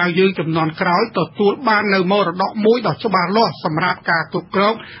កូនចៅយើងចំនួនក្រោយទទួលបាននៅមរតកមួយដ៏ច្បាស់លាស់សម្រាប់ការគ្រប់គ្រ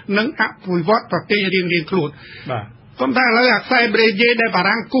ងនិងអភិវឌ្ឍប្រទេសរៀងៗខ្លួនបាទប៉ុន្តែឥឡូវអាខ្សែប្រេវីយេដែលបា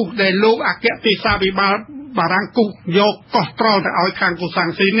រាំងគូសដែលលោកអគ្គទេសាភិបាលបារាំងគូសយកកោះត្រល់ទៅឲ្យខាងកូសាំង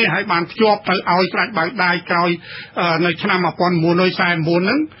ស៊ីនេះហើយបានភ្ជាប់ទៅឲ្យស្ដេចបៅដាយក្រោយនៅឆ្នាំ1949ហ្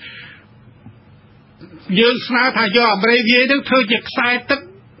នឹងយើងស្នើថាយកអាប្រេវីយេនឹងធ្វើជាខ្សែទឹក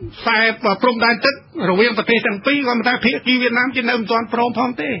ខ្សែព្រំដែនទឹករវាងប្រទេសទាំងពីរក៏មិនថាភាគីវៀតណាមជានៅមិនទាន់ព្រមផង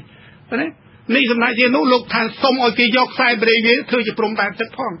ទេណានេះសម្ដេចជានោះលោកថាសុំឲ្យគេយកខ្សែប្រេវីយេធ្វើជាព្រំដែនទឹក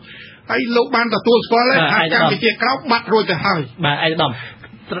ផងហើយលោកបានទទួលស្គាល់ថាកម្ពុជាក្រោមបាត់រួចទៅហើយបាទឯកឧត្តម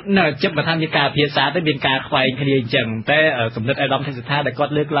នៅចិត្តបើថាមានការភាសាទៅមានការខ្វែងគ្នាអញ្ចឹងតែគំនិតឯកឧត្តមថេសិដ្ឋាដែលគា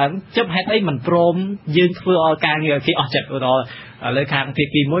ត់លើកឡើងចិត្តហេតុអីមិនព្រមយើងធ្វើឲ្យការងារគេអស់ចិត្តដល់លើខាងភា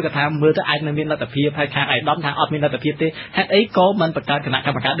គីមួយក៏ថាមើលទៅអាចនឹងមានលទ្ធភាពហើយខាងឯកឧត្តមថាអត់មានលទ្ធភាពទេហេតុអីក៏មិនបង្កើតគណៈក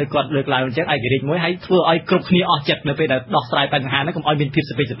ម្មការដោយគាត់លើកឡើងអញ្ចឹងឯករាជ្យមួយហើយធ្វើឲ្យគ្រប់គ្នាអស់ចិត្តនៅពេលដែលដោះស្រាយបញ្ហាហ្នឹងកុំឲ្យមានភាព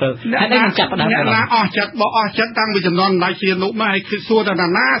ស្ពេចស្ពើហេតុអីមិនចាប់ផ្ដើមណាអស់ចិត្តបើអស់ចិត្តតាំងពីចំនួនម្ដាយជានុមកហើយគឺសួរថា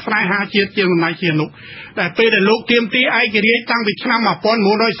ណាស្នេហាជាតិជាងម្ដាយជានុតែពេលដែលលោកទាមទារឯករាជ្យតាំងពីឆ្នាំ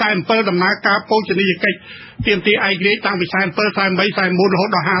1947ដំណើរការបូជនីយកិច្ចទាមទារឯករាជ្យតាំងពី47 48 41រហូត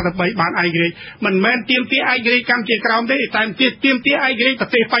ដល់53បានឯករាជ្យមិនមែនទាមទារឯករាជ្យកម្ពុជាក្រោមទេតែទាមទារឯករាជ្យប្រ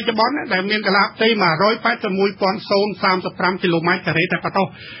ទេសបច្ចុប្បន្នដែលមានកន្លះផ្ទៃ 181,035 គីឡូម៉ែត្រការ៉េតែប៉ុណ្ណោះ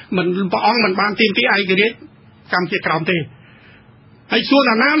មិនព្រះអង្គមិនបានទាមទារឯករាជ្យកម្ពុជាក្រោមទេហើយសួរ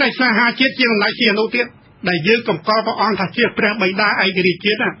ណាដែលស្នេហាជាតិជាងម្ដាយជានុទៀតដែលយើងកម្កល់ព្រះអង្គថាជាព្រះបិតាឯករាជ្យ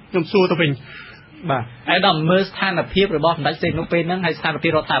ជាតិខ្ញុំសួរទៅវិញបាទឯដល់មើលស្ថានភាពរបស់សម្ដេចសីហនុពេលហ្នឹងហើយស្ថានភា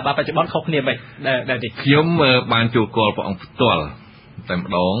ពរដ្ឋាភិបាលបច្ចុប្បន្នខុសគ្នាមិនដែលនេះខ្ញុំបានជួបគាល់ព្រះអង្គផ្ទាល់តែម្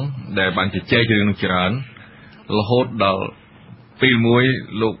ដងដែលបានជជែករឿងនឹងច្រើនរហូតដល់ពេលមួយ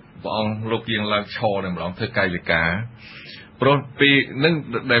លោកព្រះអង្គលោកយាងឡើងឈរតែម្ដងធ្វើកាយវិការព្រោះពេលហ្នឹង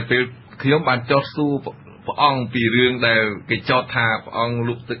ដែលពេលខ្ញុំបានចោទសួរព្រះអង្គពីរឿងដែលគេចោទថាព្រះអង្គ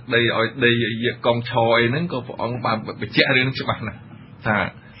លុបទឹកដីឲ្យដីយកកងឆអីហ្នឹងក៏ព្រះអង្គបានបញ្ជាក់រឿងច្បាស់ណាស់ថា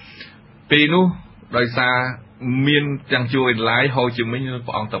ពេលនោះដោយសារ miền chẳng chui lái Hồ Chí Minh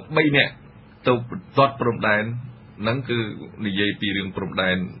bọn tập bay nè tôi tốt prom đàn nắng cứ đi dây pi đường prom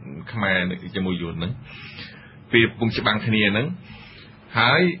đàn Khmer này cho mùi dùn nắng pi bung chụp bằng thế này nắng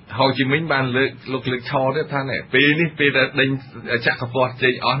hái Hồ Chí Minh ban lục lực cho đấy than này pi đã đánh chắc cả phật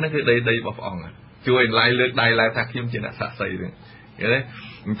chơi on nó cứ đây bọc ong chui lái lướt đây lái thác khiêm chỉ là sạ xây đấy đấy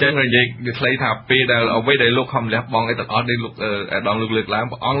chân rồi vậy lấy tháp pi đã ở với đây lúc không lẽ bong cái tập on đây lúc đòn lực lực làm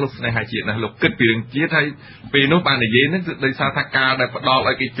on lúc này hai chuyện này lúc kết pi đường chia thay pi nó ban này dễ nó đây sao thác ca đây đo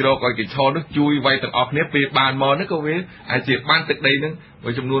lại cái trâu coi cái cho nó chui vay tập off nếp pi ban mò nó có với hai chuyện ban từ đây nó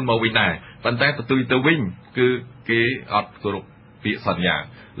với trong luôn màu vinh này bàn tay từ vinh cứ cái ọt của bị sọt nhà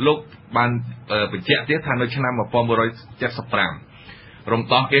lúc ban bị chết tiết than nó chăn mà pom rồi chết sập ràm rồng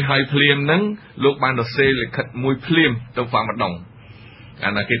to cái hai phim nắng lúc ban đầu xe lại khật mùi phim trong phòng mặt đồng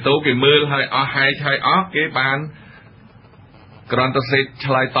là cái tố cái mưa hai cái ban còn tôi sẽ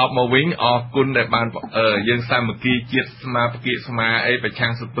chơi top màu vĩnh cún để ban dân sang một kỳ chết mà ấy phải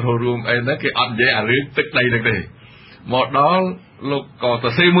trang sụp room ấy đó cái ọt dễ rước tức đây được đây một đó lúc còn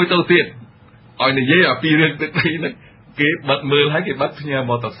tôi sẽ mùi tàu tiền ôi này dễ pi rước tức đây đấy cái bật mưa hay cái bật nha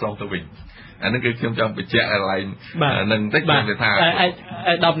mô tập song tụi mình anh cái trong trong bị chạy lại nâng tích về thà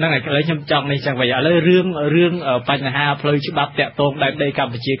đọc năng này lấy trong này chẳng phải lấy riêng ở Pành Hà phơi chụp bắp tẹt tôm đại đây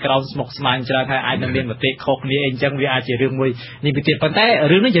Campuchia ground smoke smile cho nên ai đang điên một tết khóc này anh chẳng vì ai chỉ riêng mùiนี่bị tiệt phần té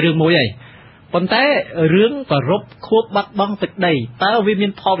riêng nó chỉ riêng mùi này phần té riêng và rốt khuất bắt băng tịch đầy ta vì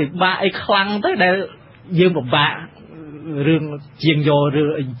miền Pho bị ba ai khăng tới để dương một bạ riêng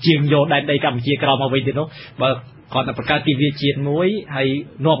chiên vô đại đây Campuchia ground mà bây giờ nó còn làประกาศทีวีเชียนมวยให้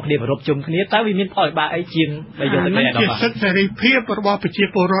นอกเดียบรบจุ่มนี้แต่วิมินพอยบาไอเชียงไปโยนไปได้หรอครับสิทธิเพียบระบอบประชา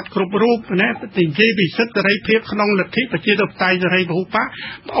ชนรัฐกรุบรูปนะสิ่งที่มีสิทธิเพียบขนมลัทธิประชาธิปไตยจะให้ผู้ปะ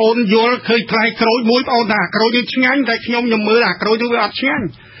โอนโยนเคยใครโกรธมวยโอนด่าโกรธยังงั้นแต่ขยมยมมือด่าโกรธยังอัดงั้น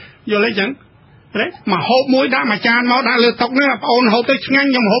โยนอะไรจังเลยมาหอบมวยด่ามาจานมาด่าเลือดตกเนี่ยโอนหอบได้งั้น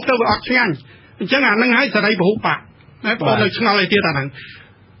ยมหอบได้อัดงั้นจังอ่านนั่งให้จะให้ผู้ปะนะโอนเลยงั้นอะไรที่ต่าง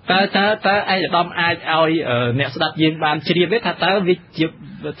แต่ไอ้ดอมไอ้เอาเนี่ยสดับยินบานเฉียบเวทแต่วิจิ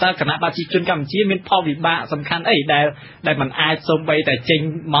แต่คณะบาจีจนกำชี้มีพ่อวิบะสำคัญไอ้ได้มันไอ้ส่งไปแต่จริง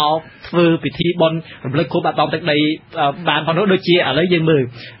มอฟือปิธีบนเลือกคูบาตองตั้งในบานพอโน้ตโดยเชียอะไรยังมือ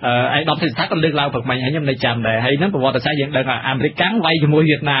ไอ้ดอมสินทักกันเรื่องราวแบบใหม่ให้ยังในจำได้ให้นั้นประวัติศาสตร์ยังดังอเมริกันไว้จมูก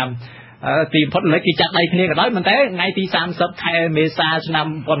เวียดนามตีพดเลยกิจจัดใดคนนี้ก็ได้มันแต่ไงตีสามสัปไทยเมษาน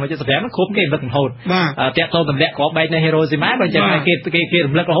ำคนมาจะแสดงมันคุ้มเก่งบังโหดเจ้าโตตำแหน่งของใบในฮิโรชิมะมันจะเกต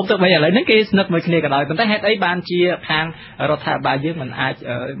เลือกของตัวใบอะไรนั่นเกสนึกมาคนนี้ก็ได้มันแต่เหตุไอ้บานเชียทางรัฐบาลเยอะมันอาจ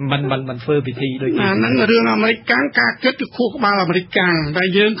มันเฟื่อพิธีโดยนั่นเรื่องอเมริกันการเกิดคู่กับบาอเมริกันแต่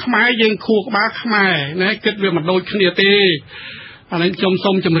ยืนขมายยืนคู่กับบาขมายนะเกิดเรื่องมันโดยคนนี้ตีอะไรจม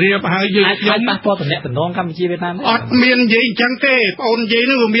จมเรียบหายยืดย้อมพอตัวเนี้ยเป็นน้องกัมพูชีเวียดนามอดเมียนยีจังเต้ปนยี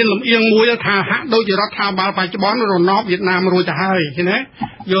นึกว่าเมียนลำเอียงมวยทาหะโดยจะรัฐบาลปัจจุบันเรานอบเวียดนามรู้จะให้ใช่ไหม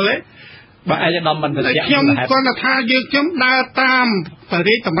โยเลยบ่ไอ้จะดอมมันเป็นอย่างไรก่อนท่ายืดย้อมดาตามแต่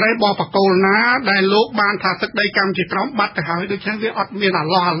ที่ทำไรบอปะโกลนะได้โลกบานทาศึกได้กรรมจิตร้อมบัตรแต่หายโดยใช้เวียอดเมียน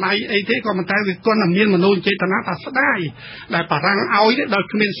หล่อไหลไอ้ที่ก็มันแต่เวียก้นเมียนมนุษย์เจตนาตัดได้ได้ปะรังเอาเนี่ยโดย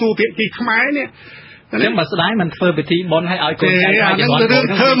เมียนสู้เพียงที่ขมายเนี่ยแล้วมาสลายมันเฟอร์ไปที่บอลให้เอาคนใจให้จะบอลเรื่อง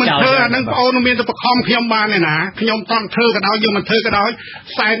เธอมันเธอนั่งโอนมีแต่ประคองขยมบานเนี่ยนะขยมตอนเธอก็ได้ยังมันเธอก็ได้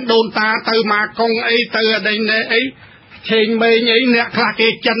แสงโดนตาเตอมากงไอ้เตออะไรเนี่ยไอ้เชงเมย์เนี่ยคลาเก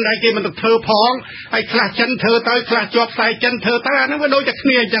จันไอ้เกมันเธอพ้องไอ้คลาจันเธอเตอคลาจอบใส่จันเธอเตอนั่นว่าโดยจากเ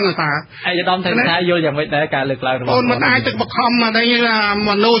นียจังตาไอ้จะดอมแทนท้ายโยอย่างไม่ได้การเลือกเราโอนมันได้จากประคองมาได้ยัง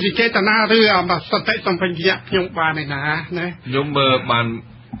มันโลจิเจตนาเรื่องแบบสติสัมพันธ์ขยมบานเนี่ยนะยมเบอร์บาน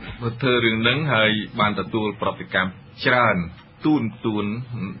เธอเรื่องนั้นให้บานตะตูปฏิกรรมชราญตูน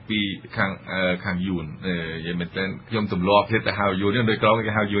ปีข้างยูนยังเป็นยมตุ่มล้อเพชรแต่ฮาวยูนเนี่ยโดยกรอง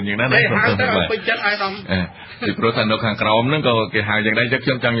กับฮาวยูนอย่างนั้นนะไปจัดไอ้ดอมที่โปรตันโนข้างกรอมนั่นก็เกี่ยวกับอย่างได้จักเ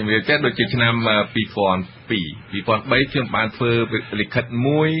ชื่อมจังอย่างเดียวแค่โดยจิตนำปีฟอนใบเชื่อมบานเฟอร์ลิขิตม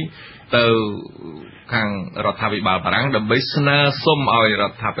วยเตอข้างรัฐบาลบารังดับเบิลนาส้มเอารั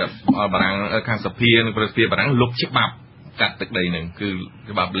ฐบาลบารังข้างสเปียนประเทศบารังลุกชิบับกัดตึกใดหนึ่งคือ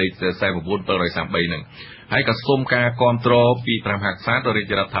แบบเลยใส่บุญเปิดรอยสามใบหนึ่งให้กับส้มกาคอนโทรปีประหักษาโดย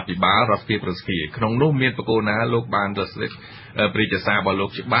จะรัฐบาลรัฐบาลประเทศขนมนุ่มเมียนปะโกนะโลกบานตัวเสกปริจสาบอลโล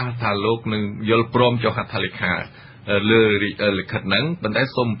กชิบ้าทาโลกหนึ่งยลพร้อมเจ้าหัตถลิขาเลยขัดนั้นบรรดา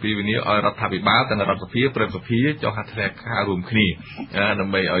ส้มปีวันนี้รัฐบาลแต่รัฐบาลประเทศเจ้าหัตถลิขารวมคณีน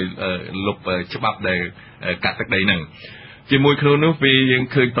ำไปลบฉบับใดกัดตึกใดหนึ่งจีมวยครูนุฟียัง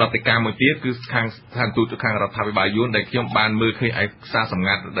เคยปฏิการมาเตี้ยคือทางตูจุดทางรัฐบาลยุนได้ขยมบานมือเคยไอ้ซาสำ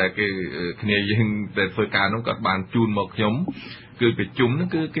งัดได้ก็ขณียังได้เฟอร์การน้องกับบานจูนหมกขยมคือไปจุ่มนั่น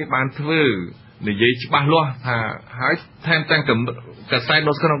คือการเฟอร์ និយាយច្បាស់លាស់ថាហើយថែមទាំងកសែត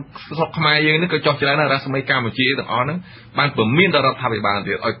នៅក្នុងស្រុកខ្មែរយើងនេះក៏ចុះច្រើនណាស់រដ្ឋស្មីកម្ពុជាទាំងអស់ហ្នឹងបានពមៀនដល់រដ្ឋាភិបាល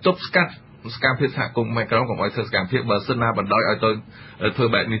ទៀតឲ្យទប់ស្កាត់សកម្មភាពសហគមន៍ខ្មែរក្រមកុំឲ្យធ្វើសកម្មភាពបើសិនណាបណ្ដោយឲ្យទៅធ្វើ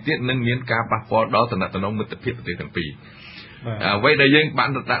បែបនេះទៀតនឹងមានការប៉ះពាល់ដល់តំណែងមិត្តភាពប្រទេសទាំងពីរអ្វីដែលយើងបាន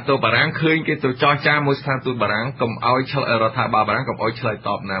ដាក់ទៅបារាំងឃើញគេទៅចរចាមួយស្ថានទូតបារាំងកុំឲ្យរដ្ឋាភិបាលបារាំងកុំឲ្យឆ្លើយត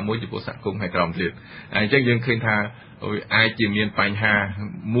បណាមួយចំពោះសហគមន៍ខ្មែរក្រមទៀតអញ្ចឹងយើងឃើញថាអាចជាមានបញ្ហា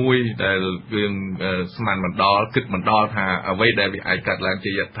មួយដែលយើងស្មានមិនដល់គិតមិនដល់ថាអ្វីដែលវាអាចកាត់ឡើង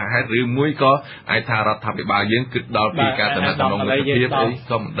ជាយថាហេតុឬមួយក៏អាចថារដ្ឋាភិបាលយើងគិតដល់ពីការតំណែងមិត្តភាពអី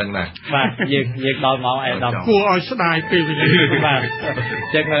ក៏មិនដឹងដែរបាទយើងដល់មកឯដល់គួរឲ្យស្ដាយពេលវេលាបាទអ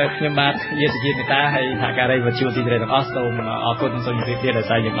ញ្ចឹងខ្ញុំបាទយាទជាមេតាហើយសហការីវិទ្យុទីត្រេទាំងអស់សូមអរគុណសូមជម្រាបលាដោយ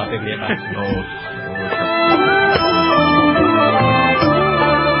សារយើងដល់ពេលវេលាបាទ